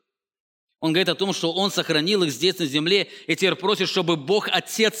людях. Он говорит о том, что Он сохранил их здесь на земле, и теперь просит, чтобы Бог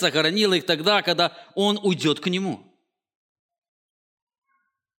Отец сохранил их тогда, когда Он уйдет к Нему.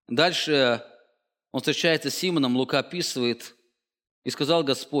 Дальше он встречается с Симоном, Лука описывает: «И сказал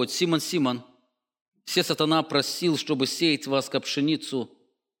Господь: Симон, Симон, все сатана просил, чтобы сеять вас, как пшеницу,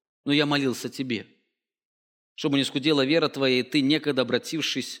 но я молился тебе, чтобы не скудела вера твоя, и ты, некогда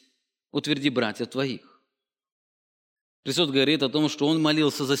обратившись, утверди братьев твоих». Христос говорит о том, что Он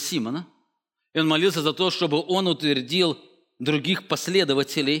молился за Симона, и Он молился за то, чтобы он утвердил других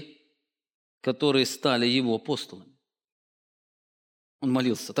последователей, которые стали Его апостолами. Он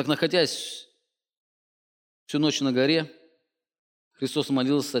молился. Так, находясь всю ночь на горе, Христос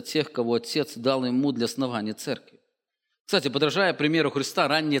молился о тех, кого Отец дал Ему для основания церкви. Кстати, подражая примеру Христа,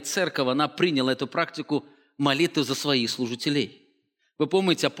 ранняя церковь, она приняла эту практику молитвы за своих служителей. Вы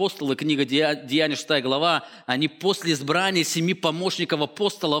помните, апостолы, книга Деяний, 6 глава, они после избрания 7 помощников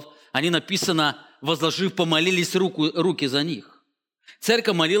апостолов, они написано, возложив, помолились руки за них.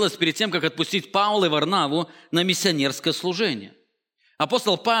 Церковь молилась перед тем, как отпустить Павла и Варнаву на миссионерское служение.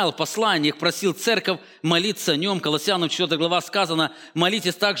 Апостол Павел в посланиях просил церковь молиться о нем. Колоссянам 4 глава сказано: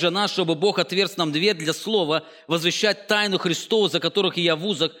 «Молитесь также о нас, чтобы Бог отверз нам дверь для слова, возвещать тайну Христову, за которых и я в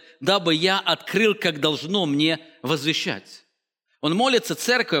узах, дабы я открыл, как должно мне возвещать». Он молится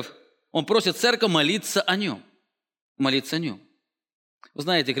церковь, он просит церковь молиться о нем. Молиться о нем. Вы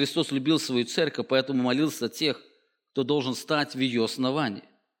знаете, Христос любил свою церковь, поэтому молился о тех, кто должен стать в ее основании.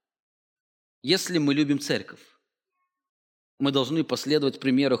 Если мы любим церковь, мы должны последовать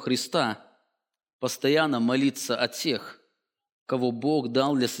примеру Христа, постоянно молиться о тех, кого Бог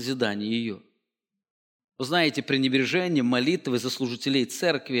дал для созидания ее. Вы знаете, пренебрежение молитвы за служителей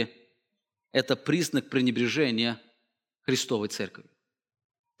церкви – это признак пренебрежения Христовой церкви.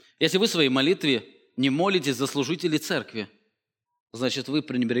 Если вы в своей молитве не молитесь за служителей церкви, значит, вы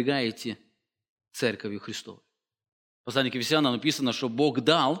пренебрегаете церковью Христовой. В послании к Ефесянам написано, что Бог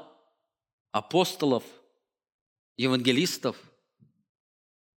дал апостолов, евангелистов,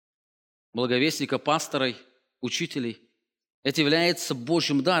 благовестников, пасторов, учителей. Это является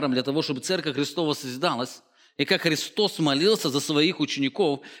Божьим даром для того, чтобы Церковь Христова созидалась. И как Христос молился за своих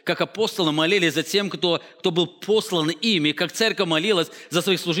учеников, как апостолы молились за тем, кто был послан ими, как Церковь молилась за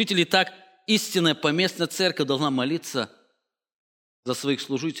своих служителей, так истинная поместная Церковь должна молиться за своих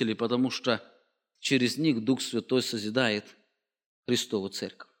служителей, потому что через них Дух Святой созидает Христову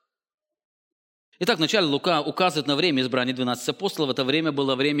Церковь. Итак, вначале Лука указывает на время избрания 12 апостолов. Это время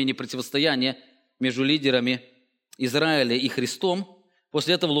было времени противостояния между лидерами Израиля и Христом.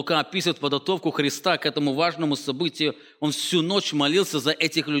 После этого Лука описывает подготовку Христа к этому важному событию. Он всю ночь молился за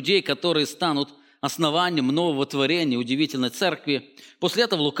этих людей, которые станут основанием нового творения, удивительной церкви. После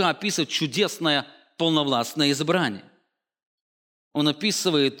этого Лука описывает чудесное полновластное избрание. Он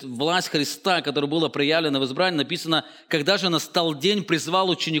описывает власть Христа, которая была проявлена в избрании. Написано: «Когда же настал день,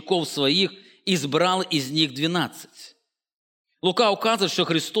 призвал учеников своих, избрал из них 12». Лука указывает, что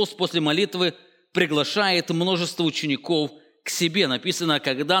Христос после молитвы приглашает множество учеников к себе. Написано: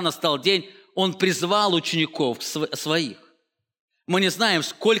 когда настал день, Он призвал учеников своих. Мы не знаем,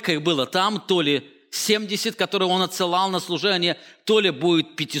 сколько их было там, то ли 70, которые Он отсылал на служение, то ли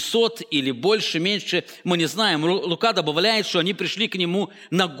будет 500 или больше, меньше, мы не знаем. Лука добавляет, что они пришли к Нему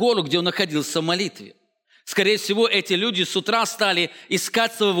на гору, где Он находился в молитве. Скорее всего, эти люди с утра стали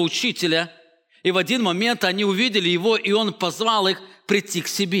искать своего учителя, и в один момент они увидели его, и он позвал их прийти к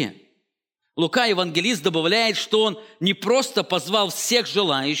себе. Лука, евангелист, добавляет, что он не просто позвал всех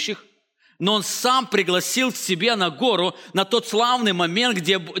желающих, но он сам пригласил к себе на гору на тот славный момент,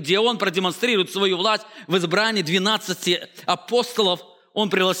 где он продемонстрирует свою власть в избрании 12 апостолов. Он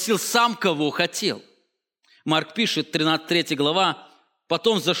пригласил сам, кого хотел. Марк пишет, 13 глава: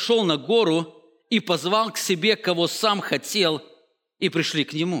 «Потом зашел на гору и позвал к себе, кого сам хотел, и пришли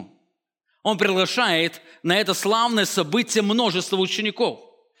к нему». Он приглашает на это славное событие множество учеников.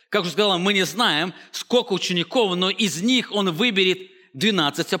 Как уже сказал, мы не знаем, сколько учеников, но из них он выберет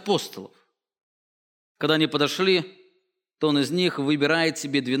 12 апостолов. Когда они подошли, то он из них выбирает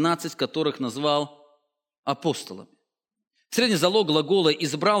себе 12, которых назвал апостолами. Средний залог глагола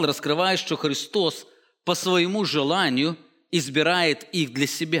 «избрал» раскрывает, что Христос по своему желанию избирает их для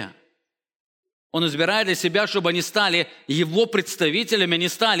себя. Он избирает для себя, чтобы они стали Его представителями, они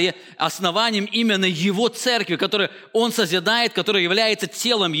стали основанием именно Его церкви, которую Он созидает, которая является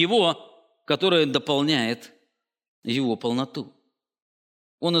телом Его, которое дополняет Его полноту.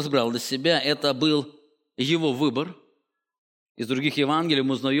 Он избрал для себя, это был Его выбор. Из других Евангелий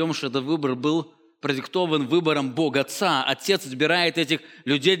мы узнаем, что этот выбор был продиктован выбором Бога Отца. Отец избирает этих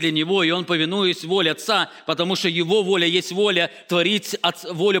людей для Него, и Он, повинуясь воле Отца, потому что Его воля есть воля творить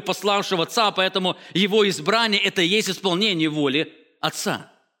волю пославшего Отца, поэтому Его избрание – это и есть исполнение воли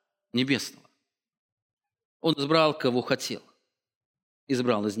Отца Небесного. Он избрал, кого хотел.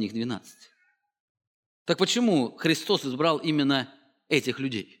 Избрал из них 12. Так почему Христос избрал именно этих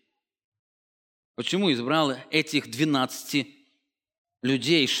людей? Почему избрал этих 12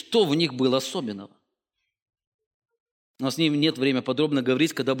 людей? Что в них было особенного? У нас нет времени подробно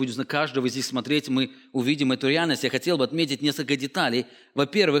говорить, когда будем на каждого из них смотреть, мы увидим эту реальность. Я хотел бы отметить несколько деталей.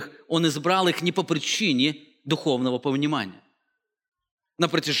 Во-первых, Он избрал их не по причине духовного понимания. На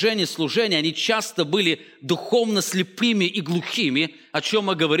протяжении служения они часто были духовно слепыми и глухими, о чем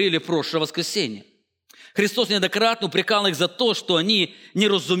мы говорили в прошлое воскресенье. Христос неоднократно упрекал их за то, что они не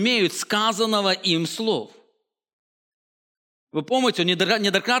разумеют сказанного им слов. Вы помните, он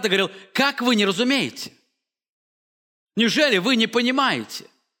неоднократно говорил: как вы не разумеете? Неужели вы не понимаете?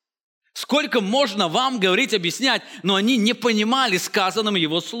 Сколько можно вам говорить, объяснять, но они не понимали сказанным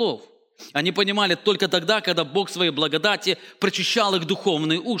его слов. Они понимали только тогда, когда Бог в своей благодати прочищал их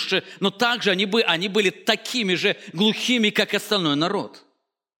духовные уши, но также они были такими же глухими, как остальной народ.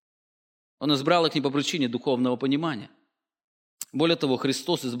 Он избрал их не по причине духовного понимания. Более того,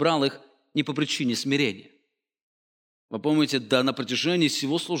 Христос избрал их не по причине смирения. Вы помните, да, на протяжении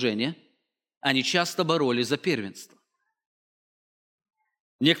всего служения они часто боролись за первенство.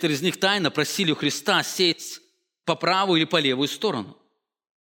 Некоторые из них тайно просили у Христа сесть по правую или по левую сторону.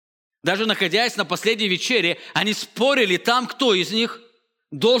 Даже находясь на последней вечере, они спорили там, кто из них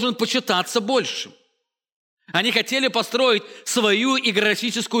должен почитаться большим. Они хотели построить свою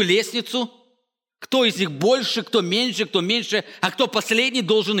иерархическую лестницу, кто из них больше, кто меньше, а кто последний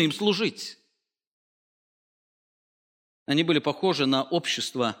должен им служить. Они были похожи на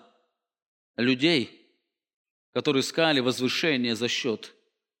общество людей, которые искали возвышение за счет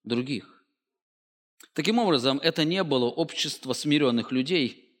других. Таким образом, это не было общество смиренных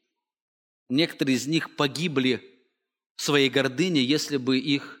людей. Некоторые из них погибли в своей гордыне, если бы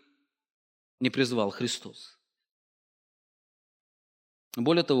их не призвал Христос.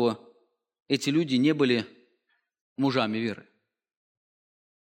 Более того, эти люди не были мужами веры.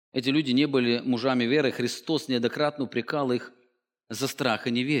 Эти люди не были мужами веры. Христос неоднократно упрекал их за страх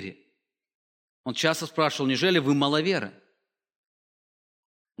и неверие. Он часто спрашивал: неужели вы маловеры?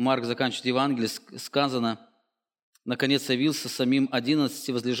 Марк заканчивает Евангелие, сказано: наконец явился самим 11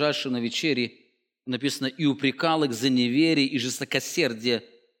 возлежавшим на вечере, написано: и упрекал их за неверие и жестокосердие,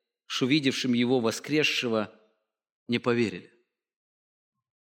 что, увидевшим его воскресшего, не поверили.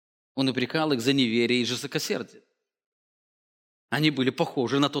 Он упрекал их за неверие и жестокосердие. Они были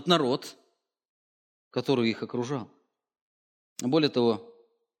похожи на тот народ, который их окружал. Более того,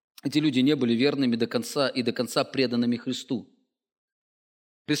 эти люди не были верными до конца и до конца преданными Христу.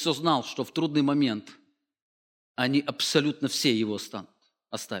 Христос знал, что в трудный момент они абсолютно все его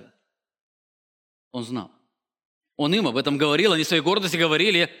оставят. Он знал. Он им об этом говорил, они в своей гордости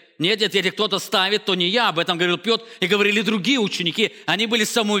говорили: нет, если кто-то ставит, то не я. Об этом говорил Петр, и говорили другие ученики. Они были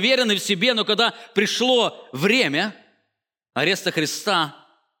самоуверены в себе, но когда пришло время ареста Христа,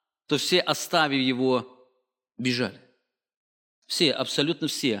 то все, оставив его, бежали. Все, абсолютно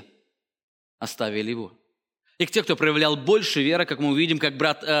все оставили его. И те, кто проявлял больше веры, как мы увидим,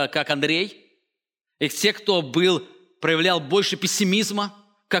 как Андрей, и те, кто проявлял больше пессимизма,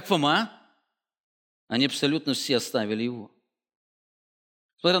 как Фома, они абсолютно все оставили его.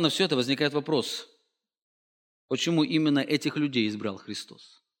 Смотря на все это, возникает вопрос: почему именно этих людей избрал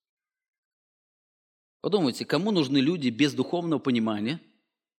Христос? Подумайте, кому нужны люди без духовного понимания,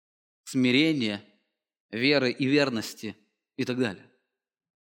 смирения, веры и верности и так далее?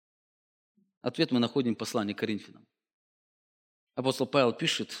 Ответ мы находим в послании к Коринфянам. Апостол Павел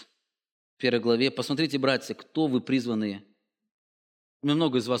пишет в 1 главе: «Посмотрите, братья, кто вы призванные.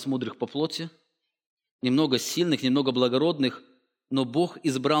 Немного из вас мудрых по плоти, немного сильных, немного благородных, но Бог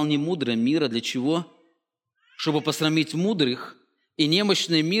избрал немудрое мира. Для чего? Чтобы посрамить мудрых, и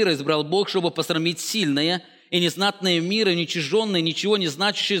немощное мира избрал Бог, чтобы посрамить сильное, и незнатное мира, уничиженное, ничего не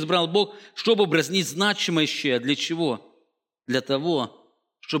значащее избрал Бог, чтобы бразнить значимое. Для чего? Для того,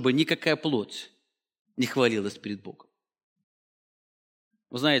 чтобы никакая плоть не хвалилась перед Богом».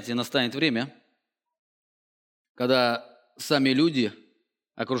 Вы знаете, настанет время, когда сами люди,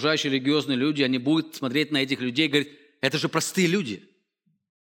 окружающие религиозные люди, они будут смотреть на этих людей и говорить: это же простые люди.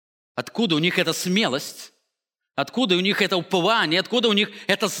 Откуда у них эта смелость? Откуда у них это упование? Откуда у них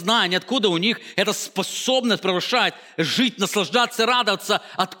это знание? Откуда у них эта способность провозглашать, жить, наслаждаться, радоваться?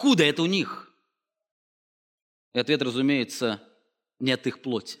 Откуда это у них? И ответ, разумеется, не от их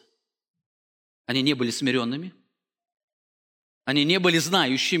плоти. Они не были смиренными. Они не были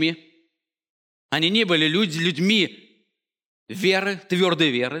знающими. Они не были людьми веры,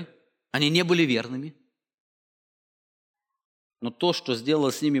 твердой веры. Они не были верными. Но то, что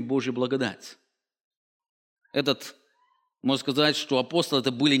сделала с ними Божья благодать, можно сказать, что апостолы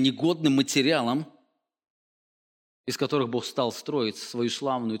это были негодным материалом, из которых Бог стал строить свою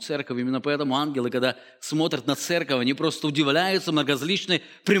славную церковь. Именно поэтому ангелы, когда смотрят на церковь, они просто удивляются многоразличной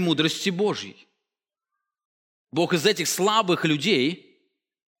премудрости Божьей. Бог из этих слабых людей,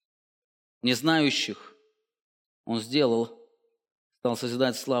 не знающих, Он стал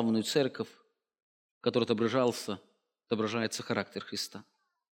созидать славную церковь, в которой отображается характер Христа.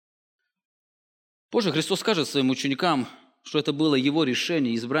 Позже Христос скажет своим ученикам, что это было Его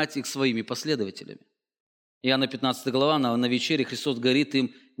решение избрать их своими последователями. Иоанна 15 глава, на вечере Христос говорит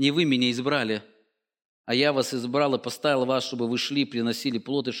им: «Не вы меня избрали, А я вас избрал и поставил вас, чтобы вы шли, приносили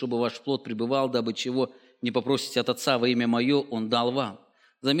плод, и чтобы ваш плод пребывал, дабы чего не попросите от Отца во имя Мое, Он дал вам».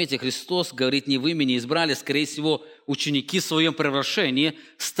 Заметьте, Христос говорит, не вы меня избрали, скорее всего, ученики в своем превращении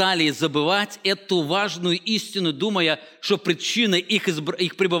стали забывать эту важную истину, думая, что причина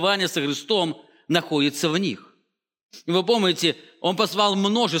их пребывания со Христом находится в них. И вы помните, Он позвал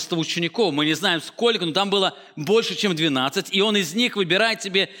множество учеников, мы не знаем сколько, но там было больше, чем 12, и Он из них выбирает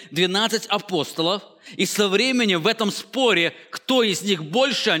себе 12 апостолов, и со временем в этом споре, кто из них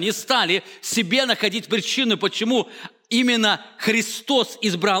больше, они стали себе находить причину, почему именно Христос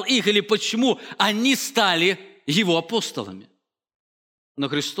избрал их, или почему они стали Его апостолами. Но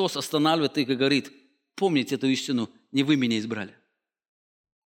Христос останавливает их и говорит, помните эту истину, не вы меня избрали.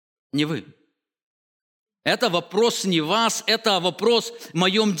 Не вы. Это вопрос не вас, это вопрос в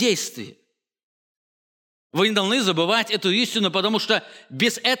моем действии. Вы не должны забывать эту истину, потому что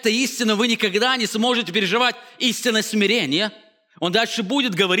без этой истины вы никогда не сможете переживать истинное смирение. Он дальше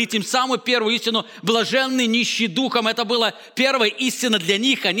будет говорить им самую первую истину. Блаженны нищие духом. Это была первая истина для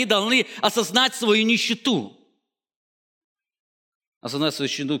них. Они должны осознать свою нищету. Осознать свою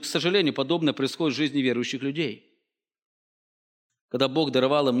нищету. К сожалению, подобное происходит в жизни верующих людей. Когда Бог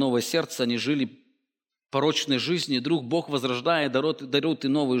даровал им новое сердце, они жили порочной жизнью, вдруг Бог возрождает, дарует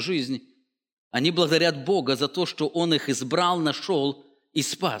им новую жизнь. Они благодарят Бога за то, что Он их избрал, нашел и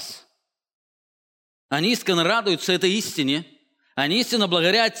спас. Они искренне радуются этой истине. Они истинно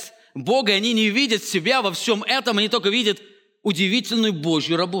благодарят Бога, и они не видят себя во всем этом, они только видят удивительную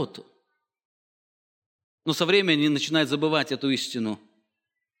Божью работу. Но со временем они начинают забывать эту истину,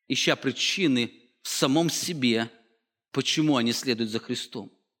 ища причины в самом себе, почему они следуют за Христом.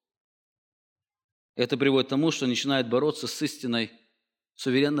 Это приводит к тому, что начинают бороться с истиной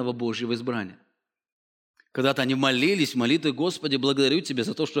суверенного Божьего избрания. Когда-то они молились, молитвой: Господи, благодарю Тебя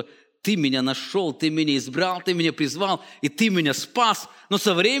за то, что Ты меня нашел, Ты меня избрал, Ты меня призвал, и Ты меня спас. Но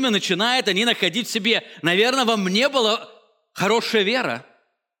со временем начинают они находить в себе, наверное, во мне была хорошая вера.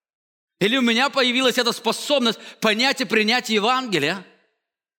 Или у меня появилась эта способность понять и принять Евангелие.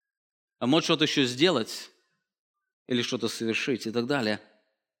 А может что-то еще сделать, или что-то совершить и так далее.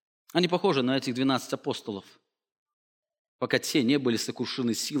 Они похожи на этих 12 апостолов. Пока те не были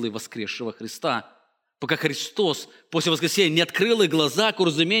сокрушены силой воскресшего Христа, пока Христос после воскресения не открыл их глаза к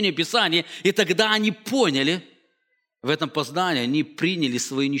уразумению Писания, и тогда они поняли, в этом познании они приняли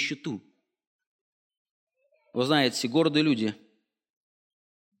свою нищету. Вы знаете, гордые люди,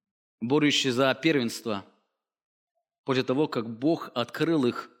 борющие за первенство, после того, как Бог открыл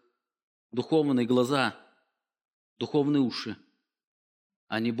их духовные глаза, духовные уши,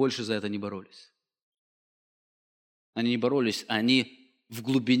 они больше за это не боролись. Они не боролись, они в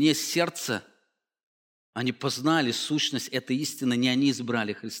глубине сердца, они познали сущность этой истины, не они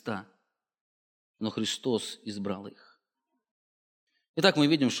избрали Христа, но Христос избрал их. Итак, мы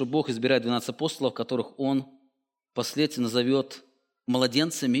видим, что Бог избирает 12 апостолов, которых Он впоследствии назовет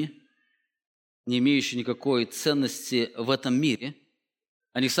младенцами, не имеющими никакой ценности в этом мире.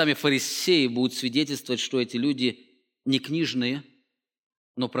 Они сами фарисеи будут свидетельствовать, что эти люди не книжные,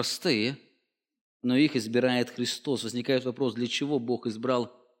 но простые, но их избирает Христос. Возникает вопрос, для чего Бог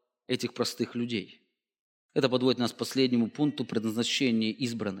избрал этих простых людей? Это подводит нас к последнему пункту предназначения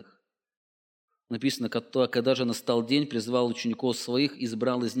избранных. Написано, когда же настал день, призвал учеников своих,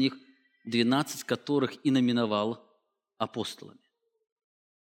 избрал из них 12, которых и номиновал апостолами.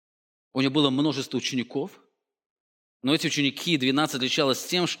 У него было множество учеников, но эти ученики, 12, отличалось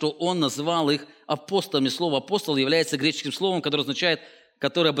тем, что он назвал их апостолами. Слово «апостол» является греческим словом,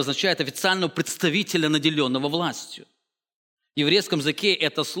 которое обозначает официального представителя, наделенного властью. В еврейском языке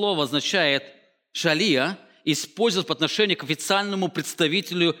это слово означает «шалия», используется по отношению к официальному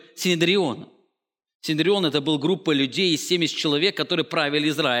представителю Синедриона. Синедрион – это был группа людей из 70 человек, которые правили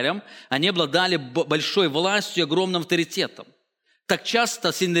Израилем. Они обладали большой властью и огромным авторитетом. Так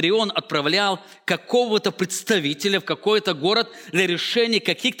часто Синедрион отправлял какого-то представителя в какой-то город для решения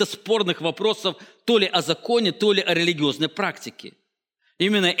каких-то спорных вопросов то ли о законе, то ли о религиозной практике.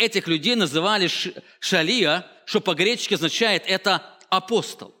 Именно этих людей называли шалия, что по-гречески означает «это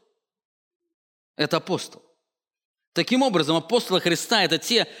апостол». Это апостол. Таким образом, апостолы Христа – это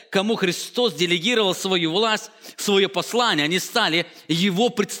те, кому Христос делегировал свою власть, свое послание. Они стали Его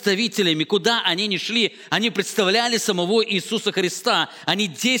представителями. Куда они ни шли, они представляли самого Иисуса Христа. Они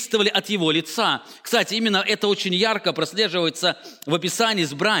действовали от Его лица. Кстати, именно это очень ярко прослеживается в описании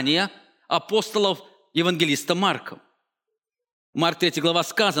избрания апостолов евангелиста Марка. Марк 3 глава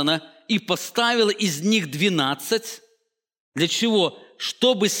сказано: «И поставил из них 12». Для чего?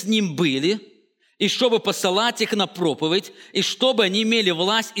 Чтобы с ним были и чтобы посылать их на проповедь, и чтобы они имели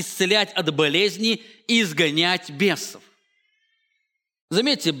власть исцелять от болезней и изгонять бесов».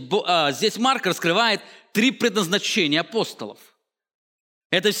 Заметьте, здесь Марк раскрывает 3 предназначения апостолов.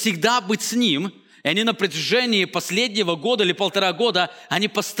 Это всегда быть с ним, и они на протяжении последнего года или 1,5 года, они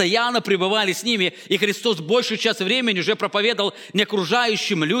постоянно пребывали с ними, и Христос большую часть времени уже проповедовал не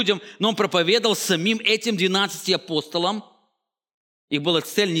окружающим людям, но Он проповедовал самим этим 12 апостолам. Их была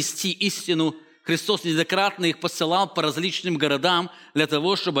цель нести истину. Христос неоднократно их посылал по различным городам для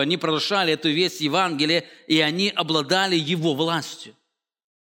того, чтобы они провозглашали эту весть Евангелия, и они обладали Его властью.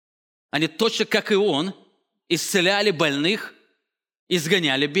 Они точно как и Он исцеляли больных,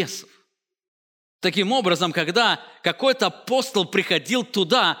 изгоняли бесов. Таким образом, когда какой-то апостол приходил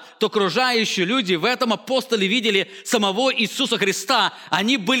туда, то окружающие люди в этом апостоле видели самого Иисуса Христа.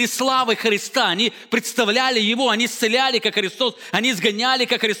 Они были славой Христа, они представляли Его, они исцеляли, как Христос, они изгоняли,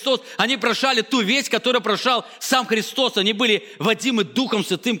 как Христос, они прошали ту весть, которую прошал сам Христос. Они были водимы Духом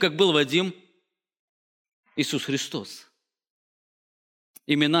Святым, как был водим Иисус Христос.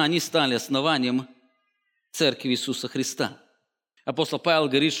 Именно они стали основанием Церкви Иисуса Христа. Апостол Павел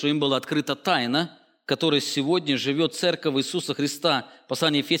говорит, что им была открыта тайна, которой сегодня живет Церковь Иисуса Христа. В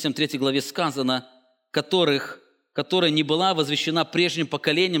послании Ефесянам 3 главе сказано, которая не была возвещена прежним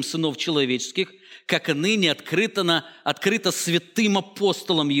поколением сынов человеческих, как и ныне открыта святым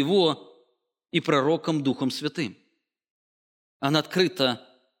апостолом Его и пророком Духом Святым. Она открыта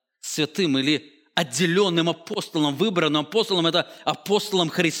святым или отделенным апостолом, выбранным апостолом, это апостолом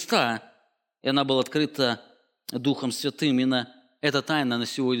Христа. И она была открыта Духом Святым. Именно эта тайна на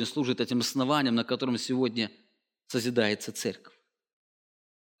сегодня служит этим основанием, на котором сегодня созидается церковь.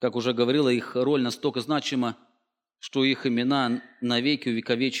 Как уже говорила, их роль настолько значима, что их имена навеки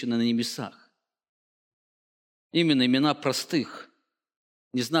увековечены на небесах. Именно имена простых,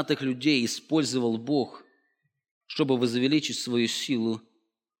 незнатных людей использовал Бог, чтобы возвеличить свою силу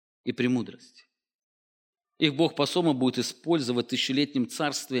и премудрость. Их Бог по-особому будет использовать в тысячелетнем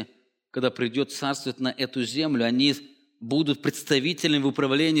царстве, когда придет царствовать на эту землю. Они будут представителями в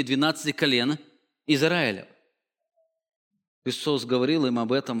управлении 12 колен Израиля. Христос говорил им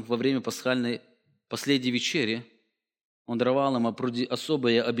об этом во время пасхальной последней вечери. Он даровал им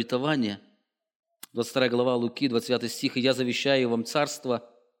особое обетование. 22 глава Луки, 29 стих. «И я завещаю вам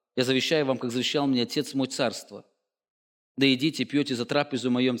царство, я завещаю вам, как завещал мне Отец мой, царство. Да едите, пьете за трапезу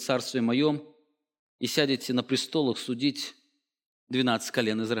в моем царстве моем, и сядете на престолах судить 12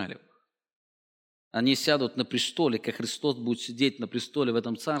 колен Израилевых». Они сядут на престоле, как Христос будет сидеть на престоле в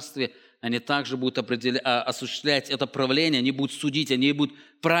этом царстве. Они также будут осуществлять это правление, они будут судить, они будут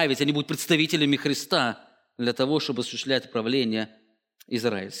править, они будут представителями Христа для того, чтобы осуществлять правление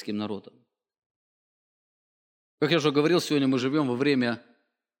израильским народом. Как я уже говорил, сегодня мы живем во время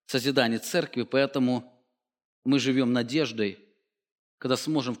созидания церкви, поэтому мы живем надеждой, когда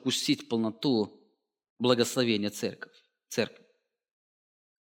сможем вкусить полноту благословения церкви.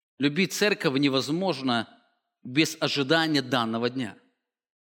 Любить церковь невозможно без ожидания данного дня.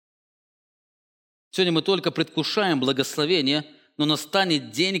 Сегодня мы только предвкушаем благословение, но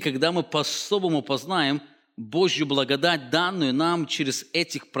настанет день, когда мы по-особому познаем Божью благодать, данную нам через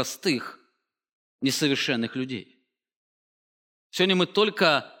этих простых, несовершенных людей. Сегодня мы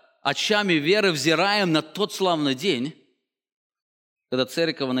только очами веры взираем на тот славный день, когда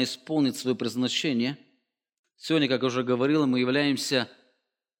церковь, она исполнит свое предназначение. Сегодня, как я уже говорил, мы являемся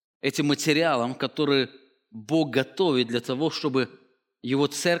этим материалом, который Бог готовит для того, чтобы Его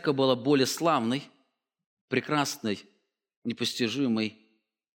церковь была более славной, прекрасной, непостижимой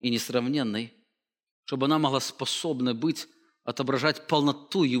и несравненной, чтобы она могла способна быть, отображать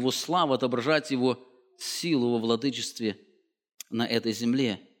полноту Его славы, отображать Его силу во владычестве на этой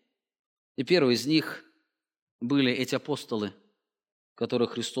земле. И первый из них были эти апостолы,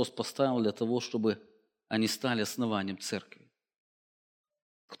 которых Христос поставил для того, чтобы они стали основанием церкви.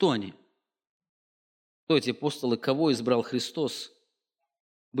 Кто они? Кто эти апостолы? Кого избрал Христос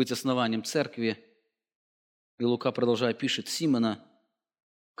быть основанием церкви? И Лука, продолжая, пишет: Симона,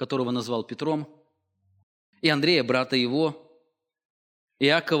 которого назвал Петром, и Андрея, брата его,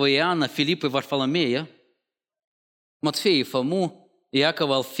 Иакова и Иоанна, Филиппа и Варфоломея, Матфея и Фому,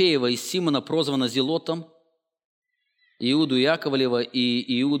 Иакова Алфеева и Симона, прозвана Зелотом, Иуду Иаковлева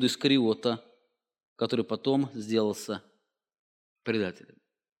и Иуду Искариота, который потом сделался предателем.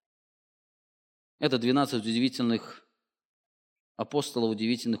 Это 12 удивительных апостолов,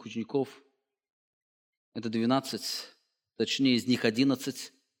 удивительных учеников. Это 12, точнее, из них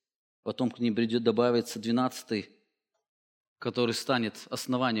 11. Потом к ним придет добавиться 12, который станет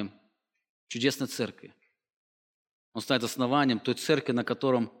основанием чудесной церкви. Он станет основанием той церкви, на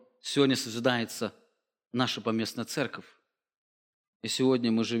котором сегодня созидается наша поместная церковь. И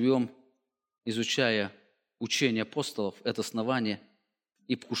сегодня мы живем, изучая учение апостолов, это основание,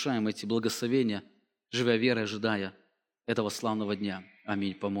 и вкушаем эти благословения, живя верой, ожидая этого славного дня.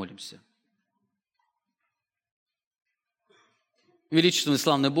 Аминь. Помолимся. Величественный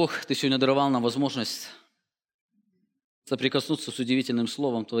славный Бог, Ты сегодня даровал нам возможность соприкоснуться с удивительным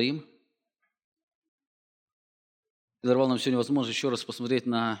Словом Твоим. Ты даровал нам сегодня возможность еще раз посмотреть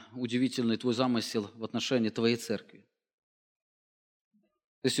на удивительный Твой замысел в отношении Твоей церкви.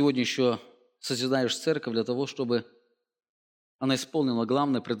 Ты сегодня еще созидаешь церковь для того, чтобы она исполнила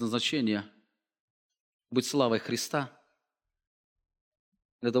главное предназначение – быть славой Христа,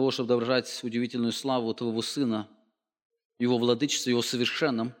 для того, чтобы выражать удивительную славу Твоего Сына, Его владычестве, Его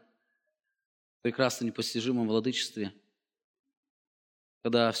совершенном, прекрасно непостижимом владычестве,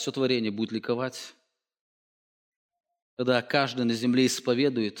 когда все творение будет ликовать, когда каждый на земле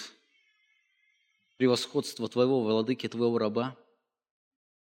исповедует превосходство Твоего владыки, Твоего раба.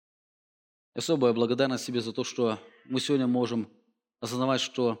 Особая благодарность Тебе за то, что мы сегодня можем осознавать,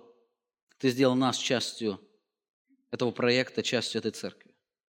 что Ты сделал нас частью этого проекта, частью этой церкви.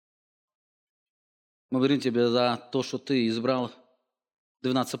 Мы благодарим Тебя за то, что Ты избрал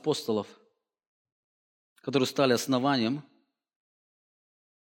 12 апостолов, которые стали основанием,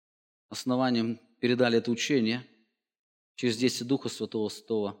 передали это учение через действие Духа Святого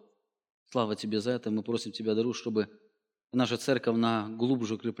Святого. Слава Тебе за это. Мы просим Тебя, даруй, чтобы наша церковь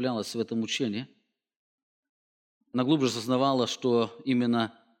глубже укреплялась в этом учении. Она глубже осознавала, что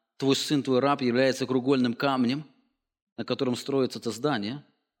именно Твой Сын, Твой раб является кругольным камнем, на котором строится это здание.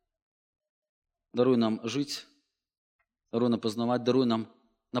 Даруй нам жить, даруй нам познавать, даруй нам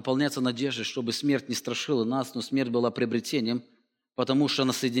наполняться надеждой, чтобы смерть не страшила нас, но смерть была приобретением, потому что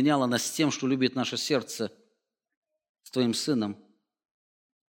она соединяла нас с тем, что любит наше сердце, с Твоим Сыном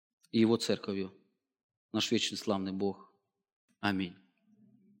и Его церковью. Наш вечный славный Бог. Аминь.